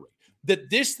rivalry.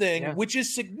 That this thing, which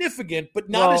is significant, but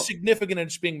not as significant as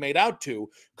it's being made out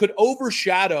to, could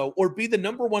overshadow or be the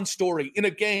number one story in a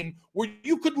game where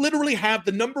you could literally have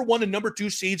the number 1 and number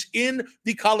 2 seeds in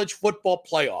the college football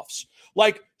playoffs.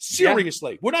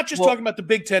 Seriously, we're not just talking about the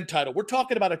Big Ten title. We're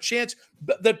talking about a chance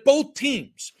that both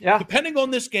teams, depending on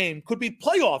this game, could be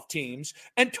playoff teams.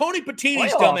 And Tony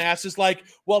Petitti's dumbass is like,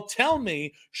 well, show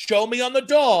me on the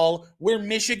doll where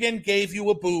Michigan gave you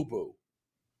a boo-boo.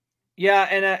 Yeah,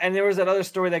 and there was that other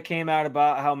story that came out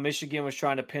about how Michigan was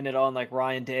trying to pin it on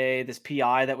Ryan Day, this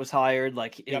PI that was hired.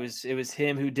 It was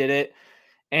him who did it.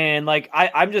 And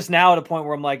I'm just now at a point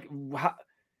where I'm like,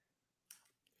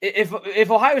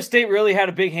 if Ohio State really had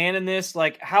a big hand in this,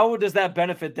 how does that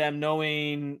benefit them?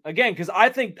 Knowing again, because I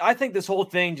think this whole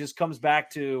thing just comes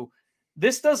back to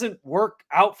this doesn't work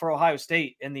out for Ohio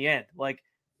State in the end.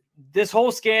 This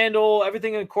whole scandal,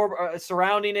 everything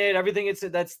surrounding it, everything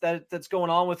that's going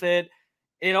on with it,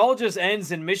 it all just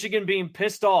ends in Michigan being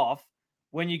pissed off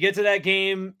when you get to that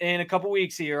game in a couple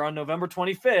weeks here on November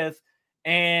 25th.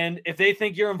 And if they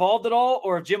think you're involved at all,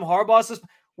 or if Jim Harbaugh says,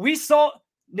 we saw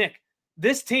Nick,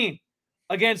 this team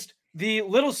against the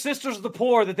Little Sisters of the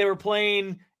Poor that they were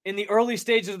playing in the early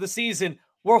stages of the season,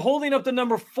 were holding up the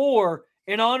number 4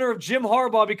 in honor of Jim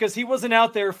Harbaugh because he wasn't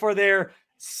out there for their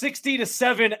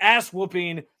 60-7 ass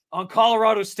whooping on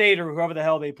Colorado State or whoever the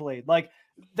hell they played.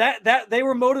 That they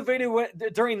were motivated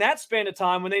during that span of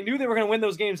time when they knew they were going to win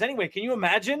those games anyway. Can you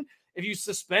imagine if you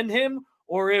suspend him,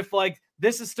 or if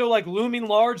this is still looming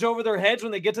large over their heads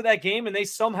when they get to that game and they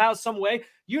somehow, some way,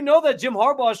 that Jim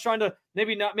Harbaugh is trying to,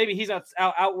 maybe he's not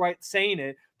outright saying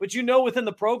it, but within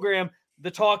the program, the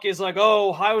talk is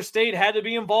Ohio State had to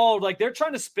be involved. They're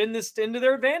trying to spin this into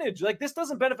their advantage. This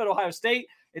doesn't benefit Ohio State.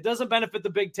 It doesn't benefit the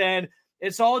Big Ten.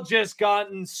 It's all just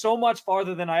gotten so much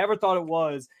farther than I ever thought it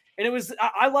was. And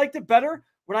I liked it better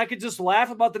when I could just laugh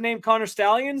about the name Connor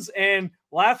Stallions and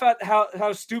laugh at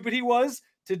how stupid he was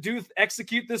to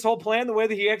execute this whole plan the way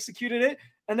that he executed it.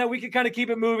 And that we could kind of keep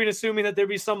it moving, assuming that there'd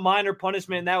be some minor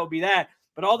punishment, and that would be that.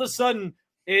 But all of a sudden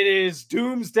it is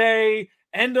doomsday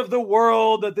end of the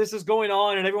world that this is going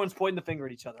on and everyone's pointing the finger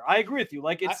at each other. I agree with you.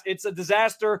 Like it's a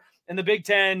disaster, and the Big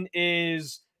Ten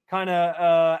is kind of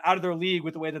out of their league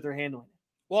with the way that they're handling it.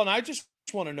 Well, and I just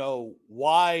want to know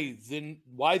why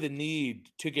the need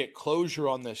to get closure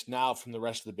on this now from the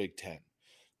rest of the Big Ten,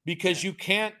 because you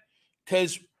can't.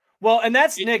 And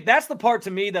that's Nick. That's the part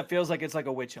to me that feels like it's like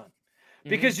a witch hunt.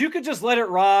 Because you could just let it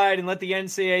ride and let the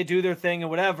NCAA do their thing and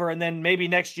whatever, and then maybe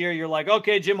next year you're like,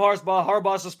 okay, Jim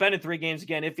Harbaugh suspended 3 games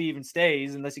again if he even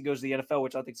stays, unless he goes to the NFL,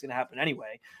 which I think is going to happen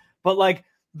anyway. But like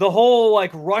the whole like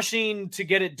rushing to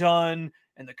get it done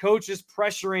and the coaches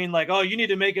pressuring like, oh, you need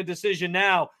to make a decision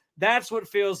now. That's what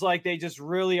feels like they just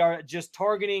really are just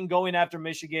targeting going after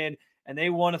Michigan, and they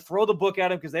want to throw the book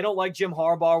at him because they don't like Jim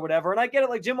Harbaugh or whatever. And I get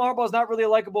it, like Jim Harbaugh is not really a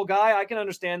likable guy. I can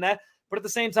understand that. But at the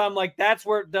same time, like that's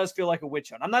where it does feel like a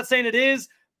witch hunt. I'm not saying it is,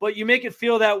 but you make it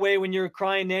feel that way when you're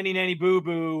crying nanny, nanny, boo,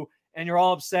 boo, and you're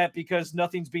all upset because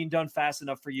nothing's being done fast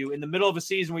enough for you in the middle of a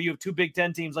season where you have 2 Big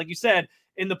Ten teams, like you said,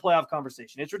 in the playoff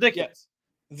conversation. It's ridiculous.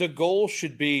 Yeah. The goal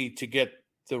should be to get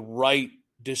the right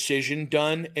decision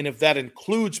done. And if that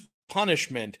includes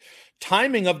punishment,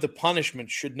 timing of the punishment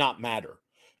should not matter.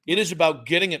 It is about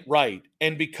getting it right.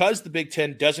 And because the Big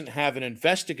Ten doesn't have an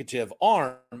investigative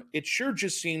arm, it sure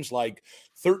just seems like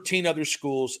 13 other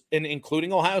schools,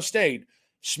 including Ohio State,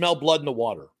 smell blood in the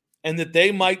water. And that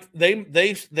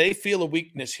they feel a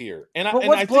weakness here. But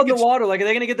what's blood in the water? Like, are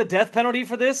they going to get the death penalty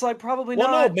for this? Like, probably not.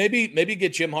 Well, no, maybe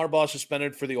get Jim Harbaugh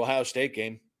suspended for the Ohio State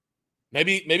game.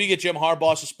 Maybe get Jim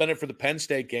Harbaugh suspended for the Penn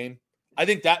State game. I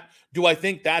think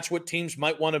that's what teams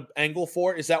might want to angle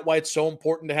for? Is that why it's so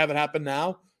important to have it happen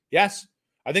now? Yes,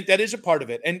 I think that is a part of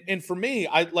it. And for me,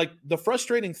 I like the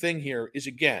frustrating thing here is,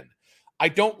 again, I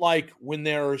don't like when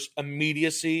there's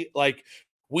immediacy, like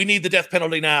we need the death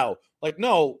penalty now. Like,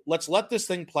 no, let's let this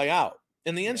thing play out.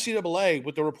 And the NCAA,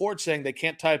 with the report saying they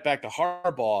can't tie it back to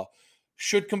Harbaugh,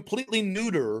 should completely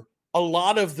neuter a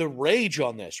lot of the rage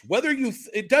on this.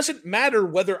 It doesn't matter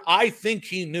whether I think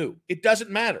he knew. It doesn't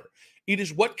matter. It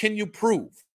is what can you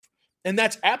prove? And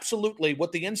that's absolutely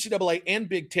what the NCAA and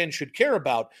Big Ten should care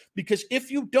about, because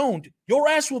if you don't, your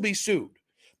ass will be sued.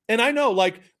 And I know,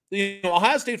 like,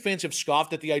 Ohio State fans have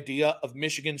scoffed at the idea of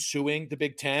Michigan suing the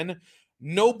Big Ten.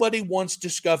 Nobody wants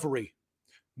discovery.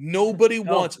 Nobody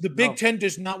wants. The Big Ten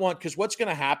does not want, because what's going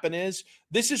to happen is,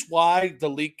 this is why the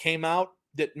leak came out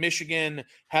that Michigan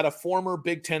had a former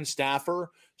Big Ten staffer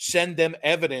send them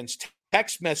evidence,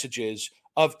 text messages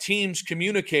of teams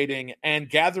communicating and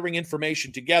gathering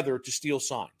information together to steal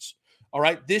signs. All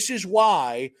right. This is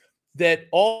why that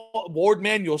all Ward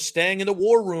Manuel's staying in the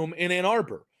war room in Ann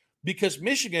Arbor, because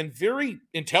Michigan very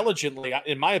intelligently,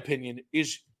 in my opinion,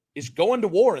 is going to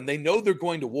war, and they know they're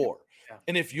going to war. Yeah.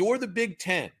 And if you're the Big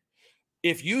Ten,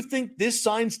 if you think this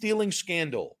sign stealing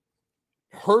scandal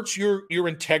hurts your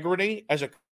integrity as a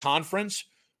conference,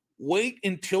 wait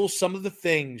until some of the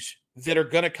things that are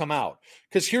going to come out.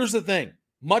 Because here's the thing.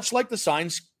 Much like the sign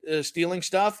stealing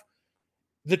stuff,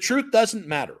 the truth doesn't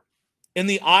matter. In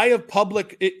the eye of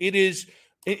public,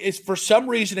 it's for some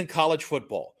reason in college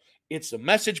football. It's the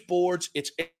message boards. It's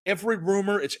every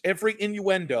rumor. It's every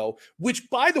innuendo,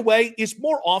 which, by the way, is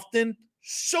more often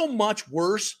so much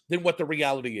worse than what the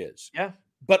reality is. Yeah.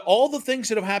 But all the things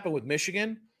that have happened with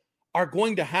Michigan are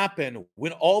going to happen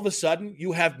when all of a sudden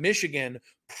you have Michigan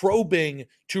probing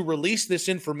to release this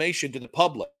information to the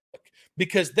public.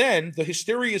 Because then the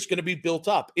hysteria is going to be built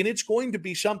up, and it's going to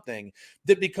be something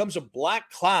that becomes a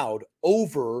black cloud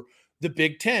over the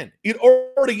Big Ten. It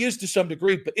already is to some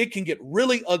degree, but it can get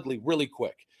really ugly really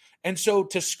quick. And so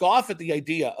to scoff at the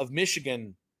idea of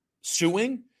Michigan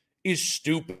suing is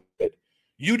stupid.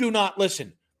 You do not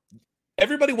listen.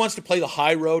 Everybody wants to play the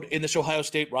high road in this Ohio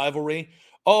State rivalry.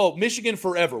 Oh, Michigan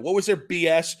forever. What was their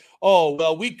BS? Oh,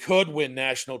 well, we could win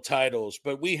national titles,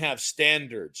 but we have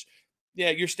standards.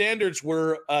 Yeah, your standards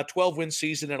were a 12-win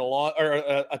season and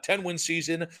a 10-win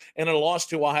season and a loss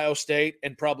to Ohio State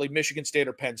and probably Michigan State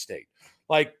or Penn State.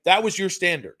 Like, that was your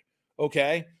standard,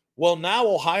 okay? Well, now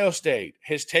Ohio State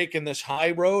has taken this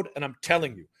high road, and I'm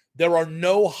telling you, there are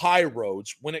no high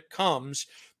roads when it comes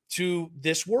to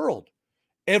this world.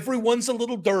 Everyone's a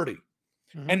little dirty.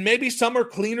 Mm-hmm. And maybe some are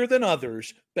cleaner than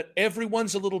others, but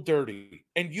everyone's a little dirty.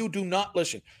 And you do not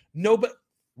listen. No, but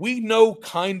we know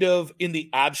kind of in the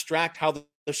abstract how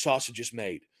the sausage is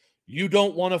made. You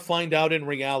don't want to find out in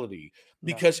reality,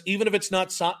 because even if it's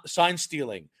not sign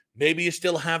stealing, maybe you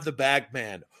still have the bag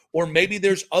man, or maybe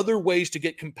there's other ways to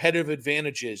get competitive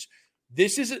advantages.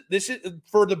 This is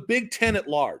for the Big Ten at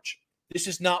large. This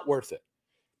is not worth it.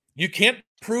 You can't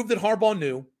prove that Harbaugh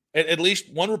knew. At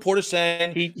least one report is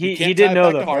saying he did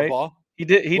know though, right? He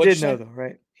did know though,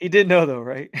 right? He did know though,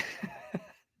 right?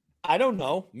 I don't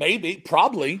know. Maybe.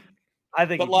 Probably. I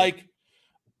think. But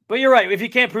but you're right. If you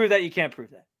can't prove that, you can't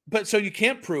prove that. But so you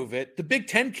can't prove it. The Big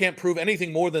Ten can't prove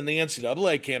anything more than the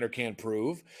NCAA can or can't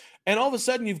prove. And all of a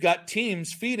sudden, you've got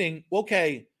teams feeding.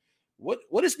 Okay,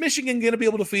 what is Michigan going to be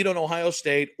able to feed on Ohio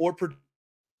State or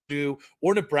Purdue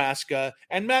or Nebraska?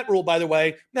 And Matt Rule, by the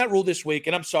way, Matt Rule this week.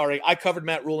 And I'm sorry, I covered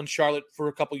Matt Rule in Charlotte for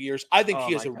a couple of years. I think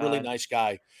he is a really nice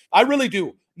guy. I really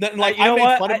do. Like, you know I made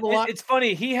what? fun of him a lot. It's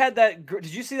funny. He had that.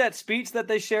 Did you see that speech that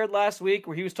they shared last week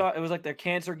where he was talking? It was like their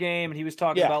cancer game, and he was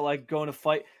talking about like going to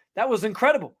fight. That was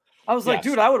incredible. I was like,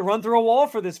 dude, I would run through a wall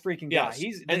for this freaking guy.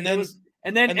 Yes.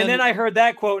 And then I heard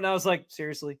that quote, and I was like,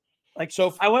 seriously. Like,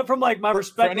 so I went from like my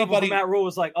respect level for Matt Rule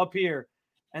was like up here,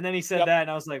 and then he said that,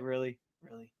 and I was like, really.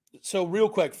 So real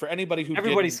quick, for anybody who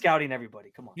everybody's scouting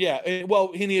everybody, come on. Yeah,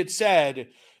 well, he had said,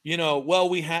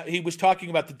 he was talking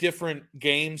about the different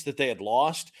games that they had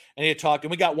lost, and he had talked,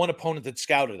 and we got one opponent that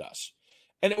scouted us,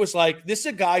 and it was like, this is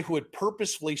a guy who had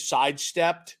purposefully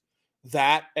sidestepped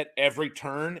that at every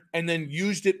turn and then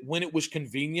used it when it was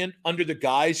convenient under the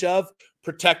guise of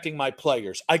protecting my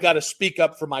players. I got to speak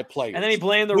up for my players. And then he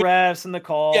blamed the refs and the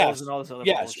calls and all this other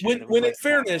bullshit. When in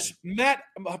fairness, Matt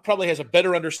probably has a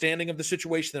better understanding of the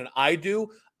situation than I do.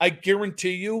 I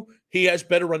guarantee you he has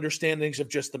better understandings of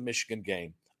just the Michigan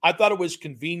game. I thought it was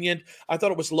convenient. I thought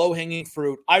it was low-hanging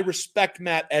fruit. I respect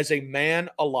Matt as a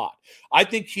man a lot. I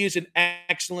think he is an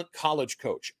excellent college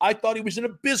coach. I thought he was an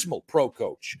abysmal pro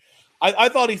coach. I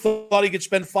thought he could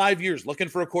spend 5 years looking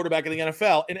for a quarterback in the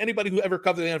NFL, and anybody who ever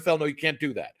covered the NFL know you can't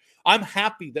do that. I'm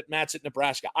happy that Matt's at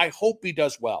Nebraska. I hope he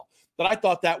does well. But I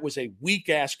thought that was a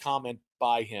weak-ass comment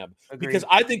by him. Agreed. Because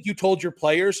I think you told your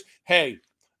players, hey,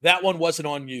 that one wasn't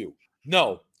on you.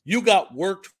 No, you got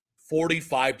worked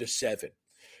 45-7.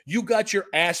 You got your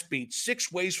ass beat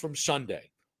 6 ways from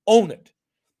Sunday. Own it.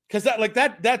 Because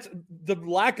that's the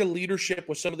lack of leadership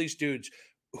with some of these dudes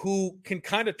who can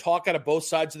kind of talk out of both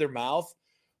sides of their mouth.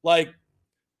 Like,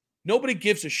 nobody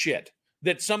gives a shit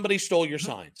that somebody stole your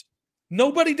signs.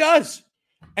 Nobody does.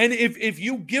 And if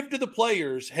you give to the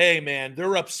players, hey, man,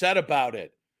 they're upset about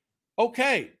it.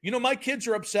 Okay. My kids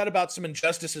are upset about some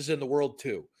injustices in the world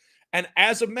too. And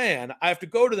as a man, I have to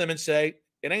go to them and say,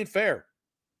 it ain't fair.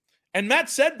 And Matt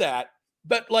said that.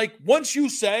 But, like, once you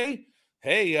say,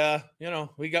 hey,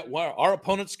 we got our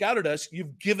opponent scouted us,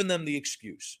 you've given them the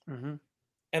excuse. Mm-hmm.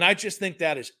 And I just think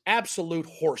that is absolute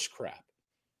horse crap.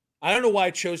 I don't know why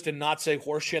I chose to not say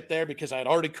horse shit there, because I had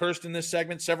already cursed in this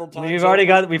segment several times. We've already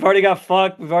got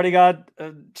fucked. We've already got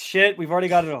shit. We've already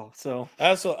got it all. So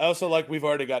I also like we've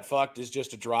already got fucked is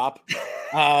just a drop.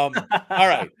 All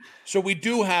right. So we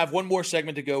do have one more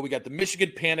segment to go. We got the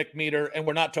Michigan panic meter, and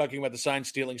we're not talking about the sign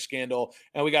stealing scandal.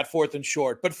 And we got fourth and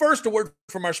short. But first, a word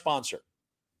from our sponsor.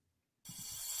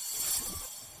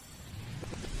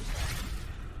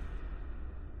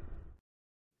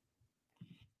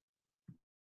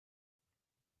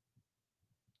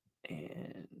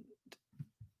 And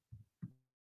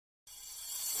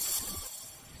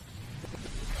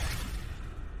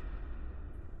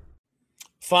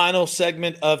final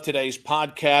segment of today's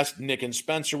podcast. Nick and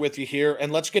Spencer with you here.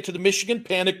 And let's get to the Michigan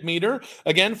panic meter.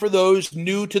 Again, for those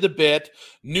new to the bit,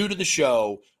 new to the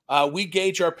show, we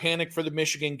gauge our panic for the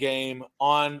Michigan game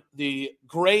on the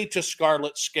gray to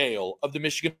scarlet scale of the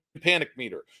Michigan panic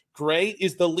meter. Gray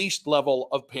is the least level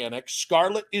of panic.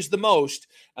 Scarlet is the most.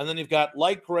 And then you've got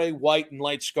light gray, white, and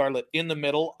light scarlet in the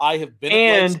middle. I have been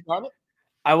at light scarlet.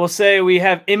 I will say we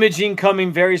have imaging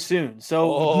coming very soon.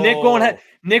 So Nick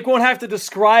won't have to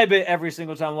describe it every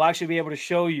single time. We'll actually be able to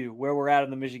show you where we're at in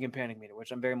the Michigan panic meter,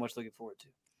 which I'm very much looking forward to.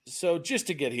 So just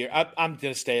to get here, I'm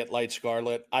going to stay at light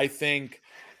scarlet. I think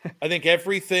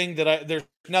everything there's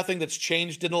nothing that's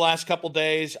changed in the last couple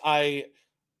days.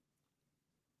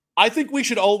 I think we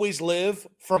should always live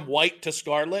from white to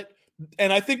scarlet,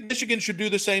 and I think Michigan should do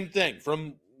the same thing,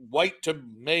 from white to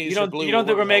maize or blue. You don't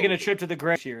think we're making a trip to the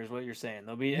gray this year, is what you're saying?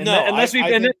 They'll be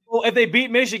if they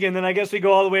beat Michigan, then I guess we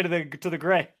go all the way to the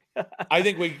gray. I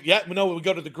think we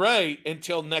go to the gray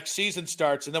until next season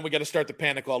starts, and then we got to start the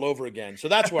panic all over again. So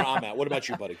that's where I'm at. What about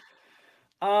you, buddy?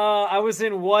 I was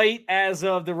in white as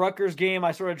of the Rutgers game.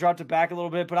 I sort of dropped it back a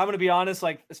little bit, but I'm going to be honest,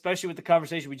 like, especially with the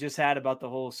conversation we just had about the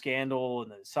whole scandal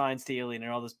and the sign stealing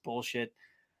and all this bullshit.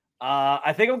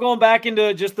 I think I'm going back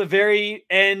into just the very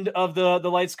end of the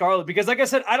light scarlet, because, like I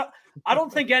said, I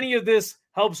don't think any of this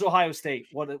helps Ohio State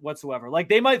whatsoever. Like,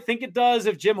 they might think it does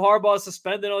if Jim Harbaugh is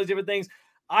suspended and all these different things.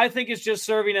 I think it's just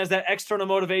serving as that external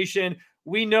motivation.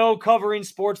 We know, covering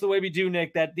sports the way we do,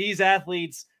 Nick, that these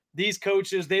athletes, these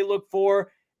coaches, they look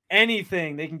for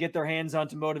anything they can get their hands on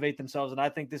to motivate themselves. And I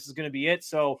think this is going to be it.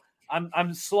 So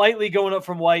I'm slightly going up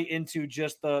from white into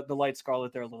just the light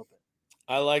scarlet there a little bit.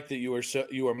 I like that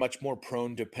you are much more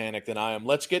prone to panic than I am.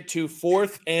 Let's get to the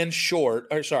fourth and short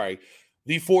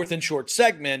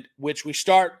segment, which we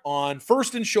start on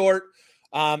first and short.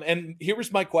 And here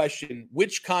was my question: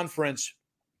 which conference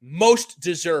most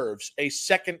deserves a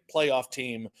second playoff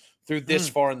team through this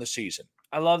far in the season?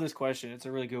 I love this question. It's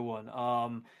a really good one.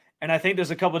 And I think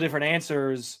there's a couple of different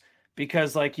answers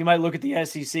because, like, you might look at the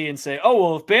SEC and say, "Oh,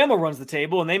 well, if Bama runs the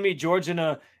table and they meet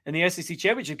Georgia in the SEC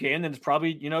championship game, then it's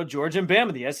probably Georgia and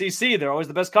Bama, the SEC. They're always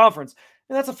the best conference."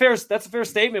 And that's a fair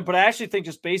statement. But I actually think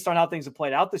just based on how things have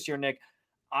played out this year, Nick,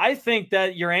 I think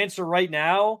that your answer right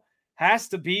now has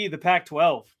to be the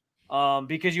Pac-12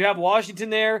 because you have Washington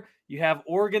there, you have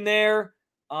Oregon there.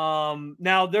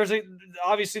 Now there's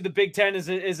obviously the Big Ten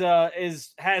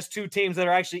has two teams that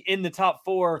are actually in the top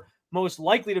four most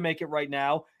likely to make it right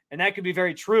now. And that could be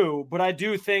very true, but I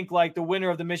do think like the winner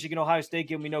of the Michigan-Ohio State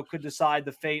game, we know could decide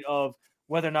the fate of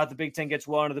whether or not the Big Ten gets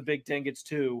one or the Big Ten gets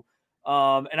two.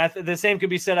 And the same could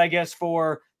be said, I guess,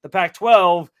 for the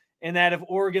Pac-12 in that if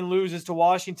Oregon loses to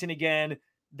Washington again,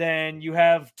 then you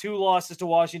have two losses to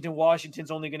Washington.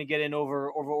 Washington's only going to get in over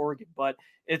Oregon. But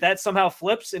if that somehow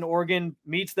flips and Oregon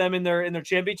meets them in their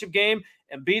championship game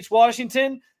and beats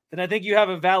Washington, then I think you have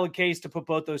a valid case to put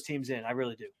both those teams in. I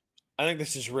really do. I think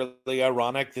this is really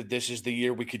ironic that this is the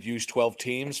year we could use 12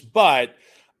 teams, but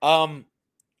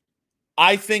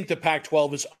I think the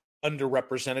Pac-12 is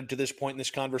underrepresented to this point in this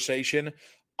conversation.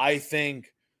 I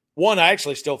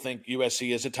actually still think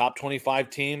USC is a top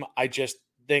 25 team. I just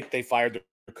think they fired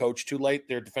their coach too late,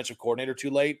 their defensive coordinator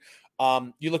too late.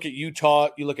 You look at Utah,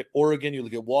 you look at Oregon, you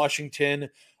look at Washington.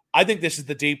 I think this is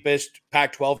the deepest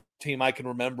Pac-12 team I can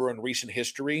remember in recent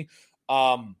history.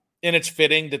 And it's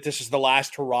fitting that this is the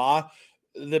last hurrah.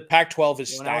 The Pac-12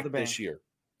 is stacked this year.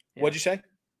 Yeah. What'd you say?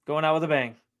 Going out with a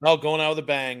bang. No, going out with a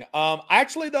bang.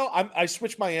 Actually, though, I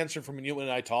switched my answer from when you and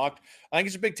I talked. I think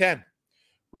it's a Big Ten.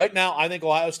 Right now, I think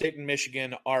Ohio State and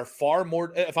Michigan are far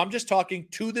more – if I'm just talking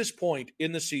to this point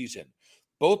in the season,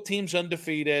 both teams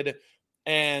undefeated,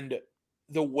 and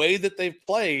the way that they've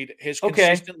played has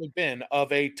consistently been of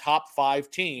a top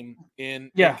 5 team in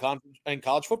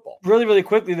college football. Really, really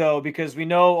quickly, though, because we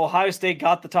know Ohio State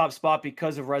got the top spot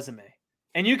because of resume.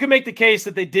 And you can make the case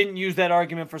that they didn't use that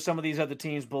argument for some of these other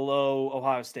teams below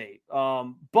Ohio State.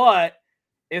 But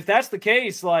if that's the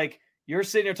case, like you're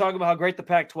sitting here talking about how great the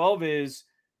Pac-12 is,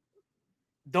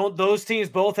 don't those teams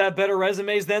both have better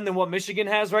resumes than what Michigan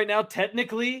has right now,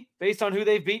 technically, based on who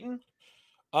they've beaten?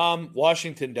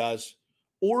 Washington does.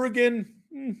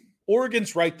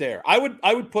 Oregon's right there. I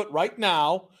would put right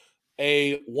now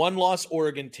a one-loss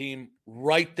Oregon team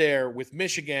right there with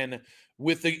Michigan,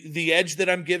 with the edge that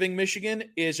I'm giving Michigan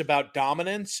is about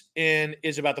dominance and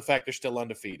is about the fact they're still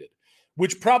undefeated,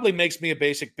 which probably makes me a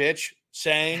basic bitch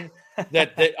saying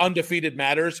that undefeated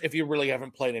matters if you really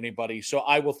haven't played anybody. So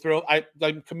I will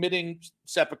I'm committing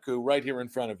seppuku right here in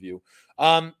front of you.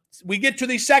 We get to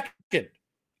the second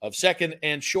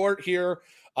and short here.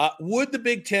 Would the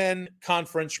Big Ten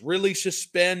Conference really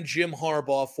suspend Jim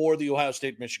Harbaugh for the Ohio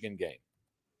State-Michigan game?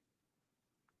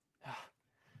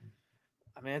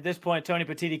 I mean, at this point, Tony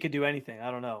Petitti could do anything.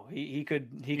 I don't know. He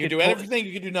could do everything.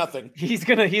 You could do nothing. He's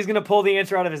gonna pull the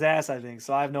answer out of his ass, I think.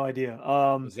 So I have no idea.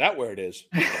 Is that where it is?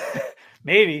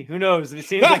 Maybe. Who knows? It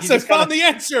seems like I found the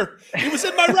answer. It was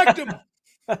in my rectum.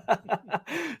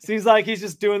 Seems like he's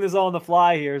just doing this all on the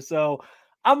fly here. So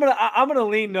I'm gonna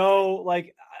lean no.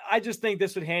 Like I just think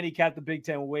this would handicap the Big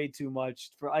Ten way too much.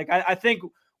 I think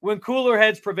when cooler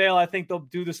heads prevail, I think they'll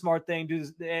do the smart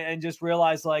thing, and just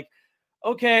realize like,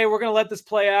 okay, we're going to let this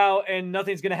play out and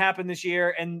nothing's going to happen this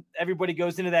year. And everybody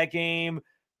goes into that game.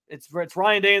 It's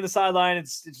Ryan Day on the sideline.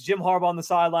 It's Jim Harbaugh on the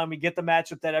sideline. We get the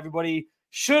matchup that everybody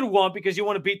should want because you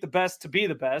want to beat the best to be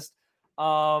the best.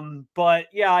 But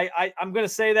yeah, I'm going to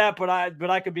say that, but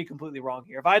I could be completely wrong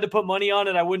here. If I had to put money on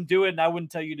it, I wouldn't do it. And I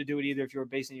wouldn't tell you to do it either if you were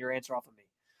basing your answer off of me.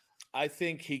 I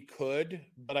think he could,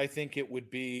 but I think it would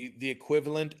be the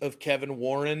equivalent of Kevin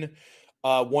Warren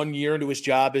 1 year into his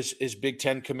job as Big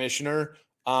Ten commissioner,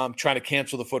 trying to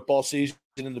cancel the football season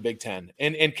in the Big Ten.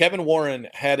 And Kevin Warren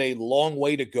had a long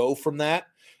way to go from that,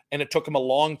 and it took him a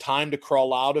long time to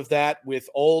crawl out of that with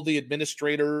all the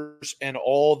administrators and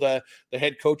all the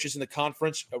head coaches in the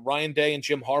conference. Ryan Day and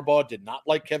Jim Harbaugh did not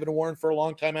like Kevin Warren for a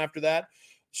long time after that.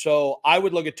 So I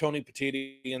would look at Tony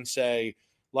Petitti and say,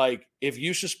 like, if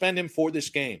you suspend him for this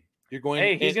game, you're going.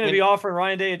 Hey, he's going to be offering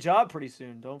Ryan Day a job pretty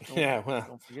soon. Don't forget.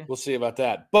 We'll see about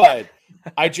that. But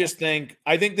I think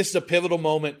this is a pivotal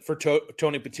moment for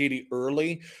Tony Petitti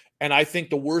early, and I think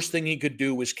the worst thing he could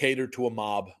do is cater to a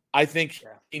mob. I think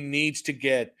he needs to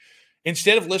get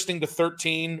Instead of listening to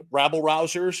 13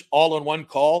 rabble-rousers all on one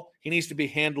call, he needs to be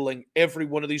handling every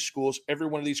one of these schools, every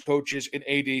one of these coaches and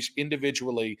ADs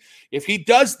individually. If he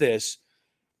does this,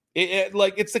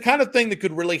 it's the kind of thing that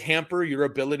could really hamper your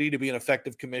ability to be an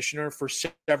effective commissioner for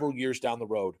several years down the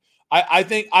road. I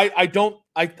think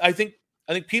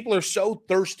people are so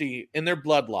thirsty in their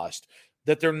bloodlust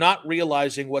that they're not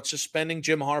realizing what suspending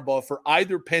Jim Harbaugh for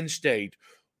either Penn State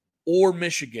or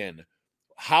Michigan,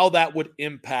 how that would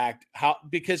impact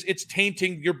because it's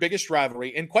tainting your biggest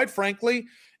rivalry. And quite frankly,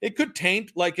 it could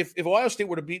taint, like if Ohio State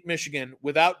were to beat Michigan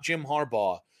without Jim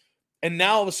Harbaugh, and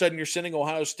now all of a sudden you're sending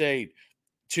Ohio State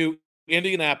to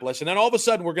Indianapolis, and then all of a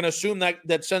sudden we're going to assume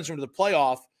that sends them to the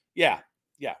playoff. Yeah.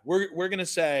 We're going to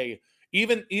say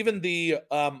even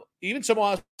some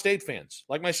Ohio State fans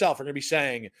like myself are going to be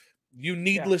saying you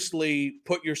needlessly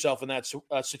put yourself in that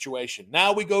situation.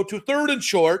 Now we go to third and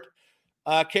short.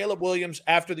 Caleb Williams,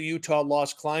 after the Utah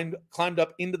loss, climbed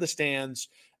up into the stands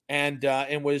and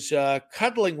was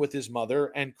cuddling with his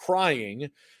mother and crying.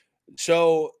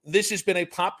 So this has been a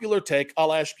popular take.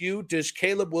 I'll ask you: is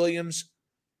Caleb Williams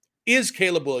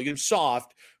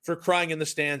soft for crying in the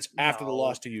stands after the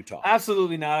loss to Utah?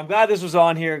 Absolutely not. I'm glad this was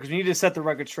on here because we need to set the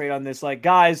record straight on this. Like,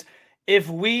 guys, if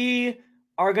we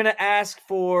are going to ask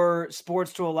for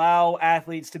sports to allow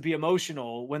athletes to be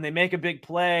emotional when they make a big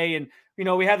play, and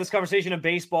we have this conversation in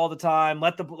baseball all the time,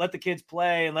 let the kids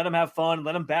play and let them have fun,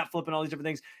 let them bat flip and all these different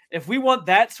things. If we want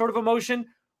that sort of emotion,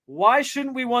 why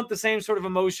shouldn't we want the same sort of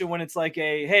emotion when it's like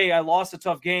hey, I lost a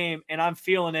tough game and I'm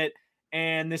feeling it,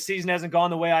 and this season hasn't gone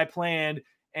the way I planned,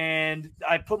 and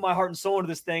I put my heart and soul into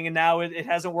this thing, and now it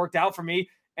hasn't worked out for me,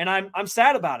 and I'm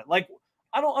sad about it. Like,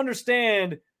 I don't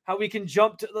understand how we can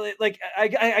jump to, like,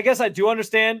 I guess I do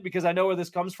understand because I know where this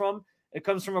comes from. It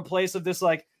comes from a place of this,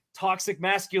 like, toxic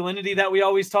masculinity that we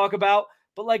always talk about.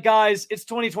 But, like, guys, it's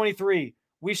 2023.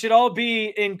 We should all be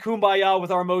in kumbaya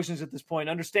with our emotions at this point.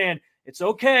 Understand, it's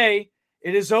okay.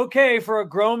 It is okay for a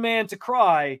grown man to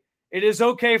cry. It is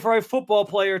okay for a football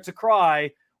player to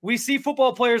cry. We see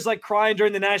football players like crying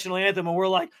during the national anthem, and we're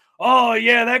like, oh,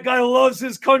 yeah, that guy loves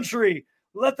his country.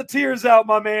 Let the tears out,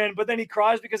 my man. But then he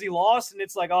cries because he lost, and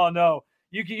it's like, oh, no,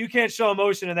 you can't show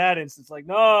emotion in that instance. Like,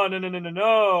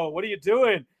 no. What are you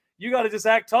doing? You got to just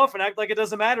act tough and act like it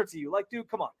doesn't matter to you. Like, dude,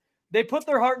 come on. They put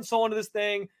their heart and soul into this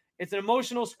thing. It's an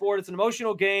emotional sport. It's an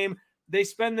emotional game.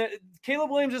 Caleb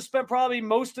Williams has spent probably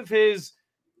most of his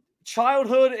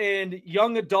childhood and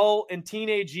young adult and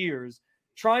teenage years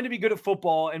trying to be good at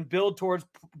football and build towards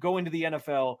going to the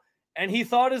NFL. And he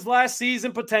thought his last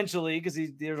season potentially, because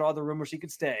there's all the rumors he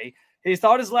could stay, he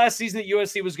thought his last season at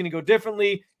USC was going to go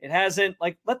differently. It hasn't.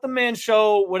 Like, let the man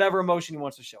show whatever emotion he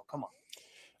wants to show. Come on.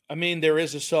 I mean, there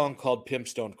is a song called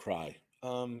Pimps Don't Cry.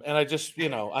 And I just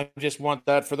want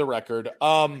that for the record.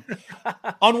 On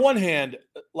one hand,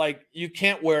 like, you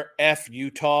can't wear F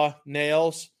Utah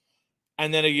nails.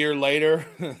 And then a year later,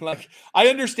 like, I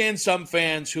understand some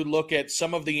fans who look at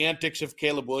some of the antics of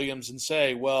Caleb Williams and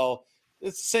say, well,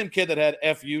 it's the same kid that had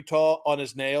F Utah on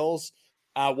his nails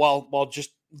while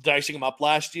just dicing him up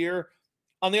last year.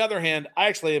 On the other hand, I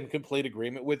actually am in complete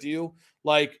agreement with you.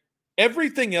 Like,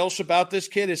 everything else about this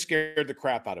kid has scared the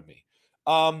crap out of me.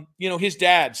 His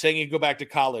dad saying he'd go back to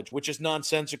college, which is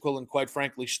nonsensical and quite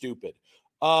frankly stupid.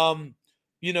 Some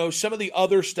of the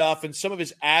other stuff and some of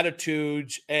his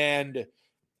attitudes and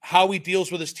how he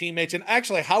deals with his teammates and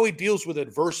actually how he deals with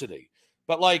adversity.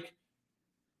 But, like,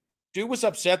 dude was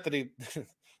upset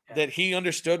that he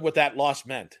understood what that loss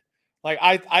meant. Like,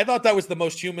 I thought that was the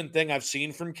most human thing I've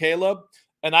seen from Caleb,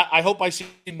 and I hope I see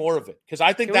more of it because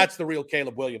I think that's the real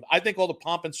Caleb Williams. I think all the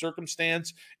pomp and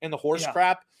circumstance and the horse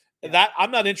crap, that I'm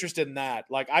not interested in that.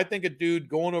 Like, I think a dude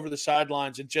going over the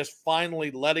sidelines and just finally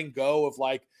letting go of,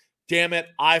 like, damn it,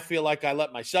 I feel like I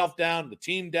let myself down, the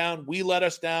team down, we let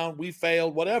us down, we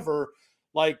failed, whatever.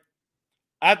 Like,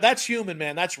 that's human,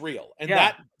 man. That's real. And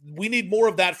that we need more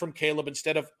of that from Caleb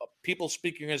instead of people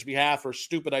speaking on his behalf or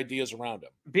stupid ideas around him.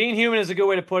 Being human is a good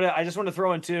way to put it. I just want to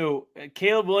throw in too,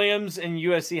 Caleb Williams and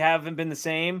USC haven't been the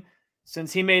same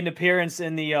since he made an appearance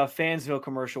in the Fansville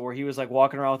commercial where he was like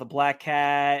walking around with a black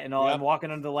cat and all and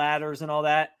walking under the ladders and all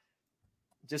that.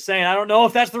 Just saying, I don't know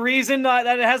if that's the reason that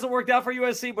it hasn't worked out for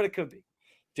USC, but it could be.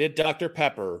 Did Dr.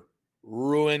 Pepper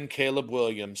ruin Caleb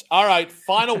Williams? All right,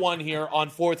 final one here on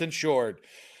fourth and short.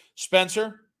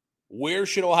 Spencer, where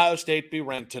should Ohio State be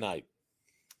ranked tonight?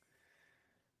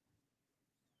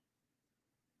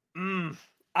 I'm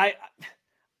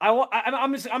going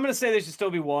to say they should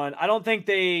still be one. I don't think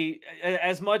they,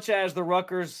 as much as the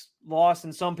Rutgers loss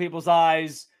in some people's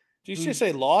eyes. Did you just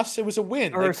say loss? It was a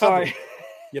win. Sorry.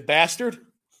 You bastard.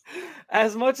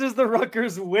 As much as the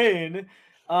Rutgers win,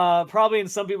 probably in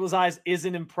some people's eyes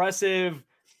isn't impressive.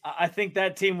 I think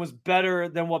that team was better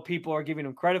than what people are giving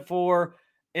them credit for.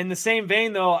 In the same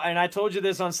vein, though, and I told you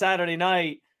this on Saturday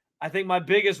night, I think my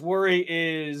biggest worry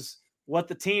is what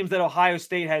the teams that Ohio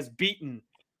State has beaten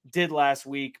did last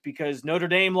week, because Notre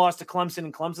Dame lost to Clemson,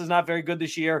 and Clemson's not very good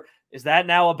this year. Is that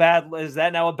now a bad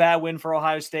win for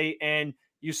Ohio State? And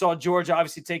you saw Georgia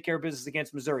obviously take care of business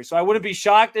against Missouri. So I wouldn't be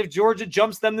shocked if Georgia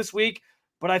jumps them this week,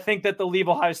 but I think that they'll leave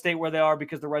Ohio State where they are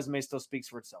because the resume still speaks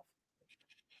for itself.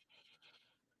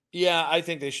 Yeah, I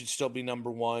think they should still be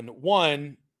number one.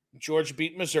 One, Georgia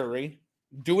beat Missouri.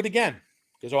 Do it again,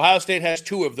 because Ohio State has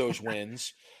 2 of those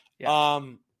wins. Yeah.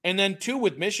 And then 2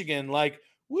 with Michigan. Like,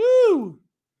 woo!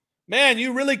 Man,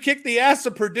 you really kicked the ass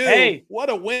of Purdue. Hey, what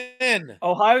a win.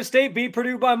 Ohio State beat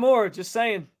Purdue by more. Just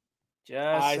saying.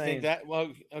 I think that,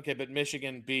 well, okay, but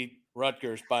Michigan beat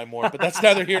Rutgers by more, but that's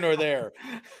neither here nor there.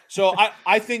 So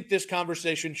I think this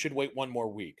conversation should wait one more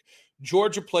week.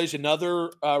 Georgia plays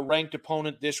another ranked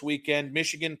opponent this weekend.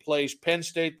 Michigan plays Penn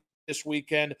State this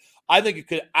weekend. I think it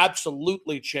could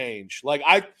absolutely change. Like,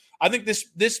 I think this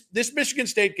Michigan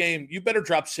State game, you better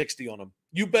drop 60 on them.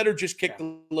 You better just kick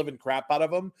the living crap out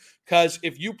of them, because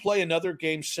if you play another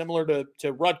game similar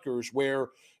to Rutgers, where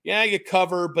you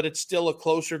cover, but it's still a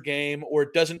closer game, or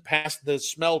it doesn't pass the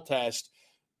smell test,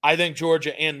 I think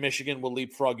Georgia and Michigan will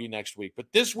leapfrog you next week. But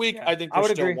this week, I think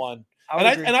there's still one.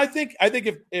 I think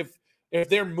if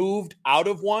they're moved out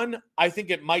of one, I think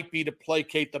it might be to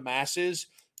placate the masses,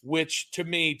 which to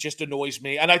me just annoys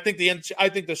me. And I think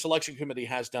the selection committee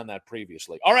has done that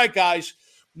previously. All right, guys.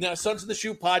 Now, Sons of the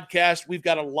Shoe podcast, we've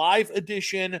got a live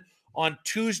edition on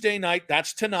Tuesday night.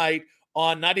 That's tonight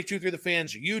on 92.3 The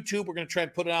Fans YouTube. We're going to try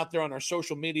and put it out there on our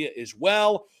social media as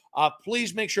well.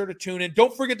 Please make sure to tune in.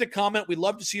 Don't forget to comment. We'd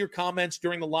love to see your comments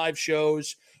during the live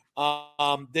shows.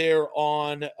 There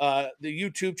on the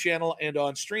YouTube channel and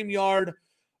on StreamYard.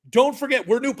 Don't forget,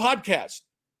 we're a new podcast.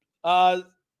 What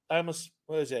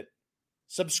is it?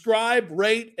 Subscribe,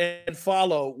 rate, and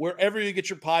follow wherever you get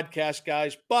your podcast,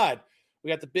 guys. But we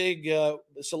got the big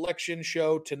selection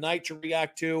show tonight to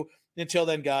react to. Until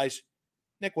then, guys,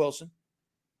 Nick Wilson,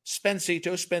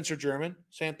 Spencito, Spencer German,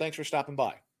 saying thanks for stopping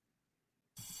by.